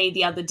recently,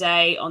 the other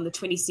day on the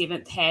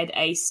 27th, had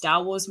a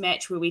Star Wars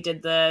match where we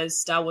did the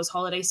Star Wars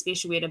holiday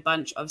special. We had a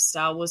bunch of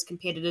Star Wars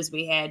competitors.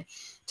 We had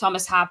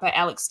Thomas Harper,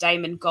 Alex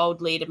Damon,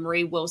 Gold Leader,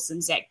 Marie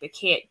Wilson, Zach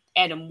Burkett,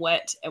 Adam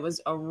Witt. It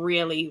was a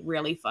really,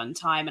 really fun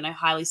time, and I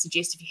highly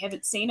suggest if you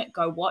haven't seen it,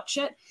 go watch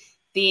it.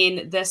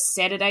 Then this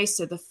Saturday,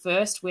 so the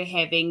 1st, we're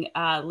having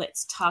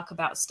Let's Talk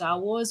About Star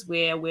Wars,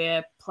 where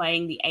we're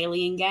playing the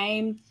Alien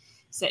game.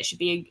 So that should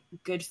be a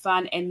good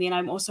fun. And then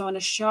I'm also on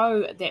a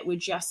show that we're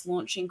just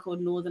launching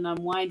called Northern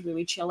Unwind, where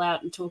we chill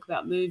out and talk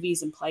about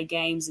movies and play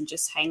games and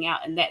just hang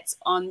out. And that's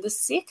on the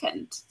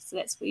 2nd. So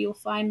that's where you'll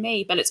find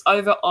me. But it's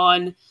over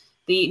on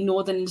the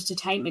Northern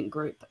Entertainment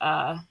Group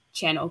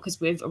channel because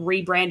we've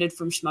rebranded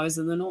from Schmoes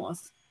of the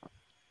North.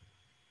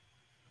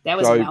 That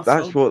was a mouthful.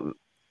 That's what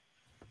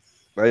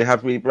they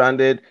have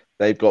rebranded.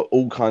 They've got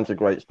all kinds of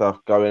great stuff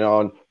going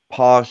on.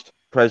 Past,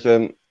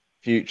 present,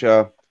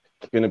 future.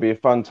 It's going to be a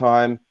fun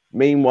time.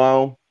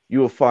 Meanwhile, you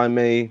will find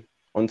me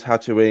on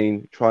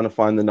Tatooine trying to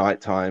find the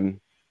nighttime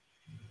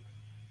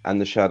and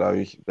the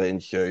shadows that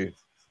ensue.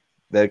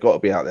 They've got to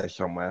be out there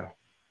somewhere.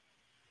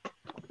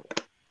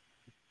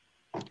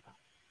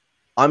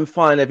 I'm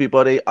fine,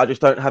 everybody. I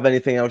just don't have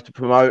anything else to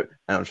promote,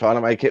 and I'm trying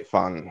to make it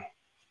fun.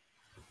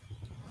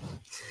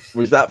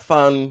 Was that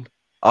fun?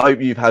 I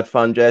hope you've had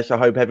fun, Jess. I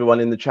hope everyone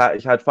in the chat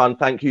has had fun.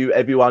 Thank you,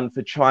 everyone,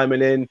 for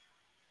chiming in.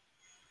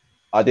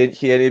 I didn't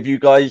see any of you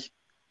guys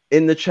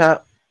in the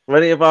chat for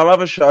any of our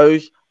other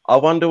shows. I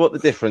wonder what the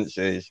difference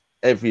is,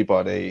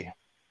 everybody.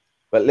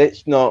 But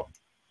let's not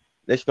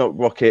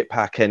rocket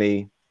pack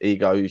any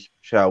egos,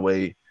 shall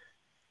we?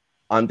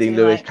 I'm Dean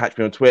Lewis. Catch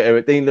me on Twitter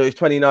at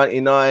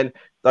DeanLewis2099.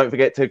 Don't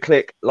forget to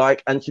click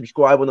like and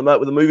subscribe on the Merc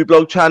with the Movie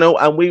Blog channel,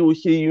 and we will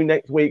see you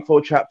next week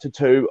for Chapter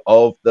 2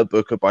 of the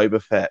Book of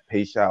Boba Fett.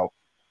 Peace out.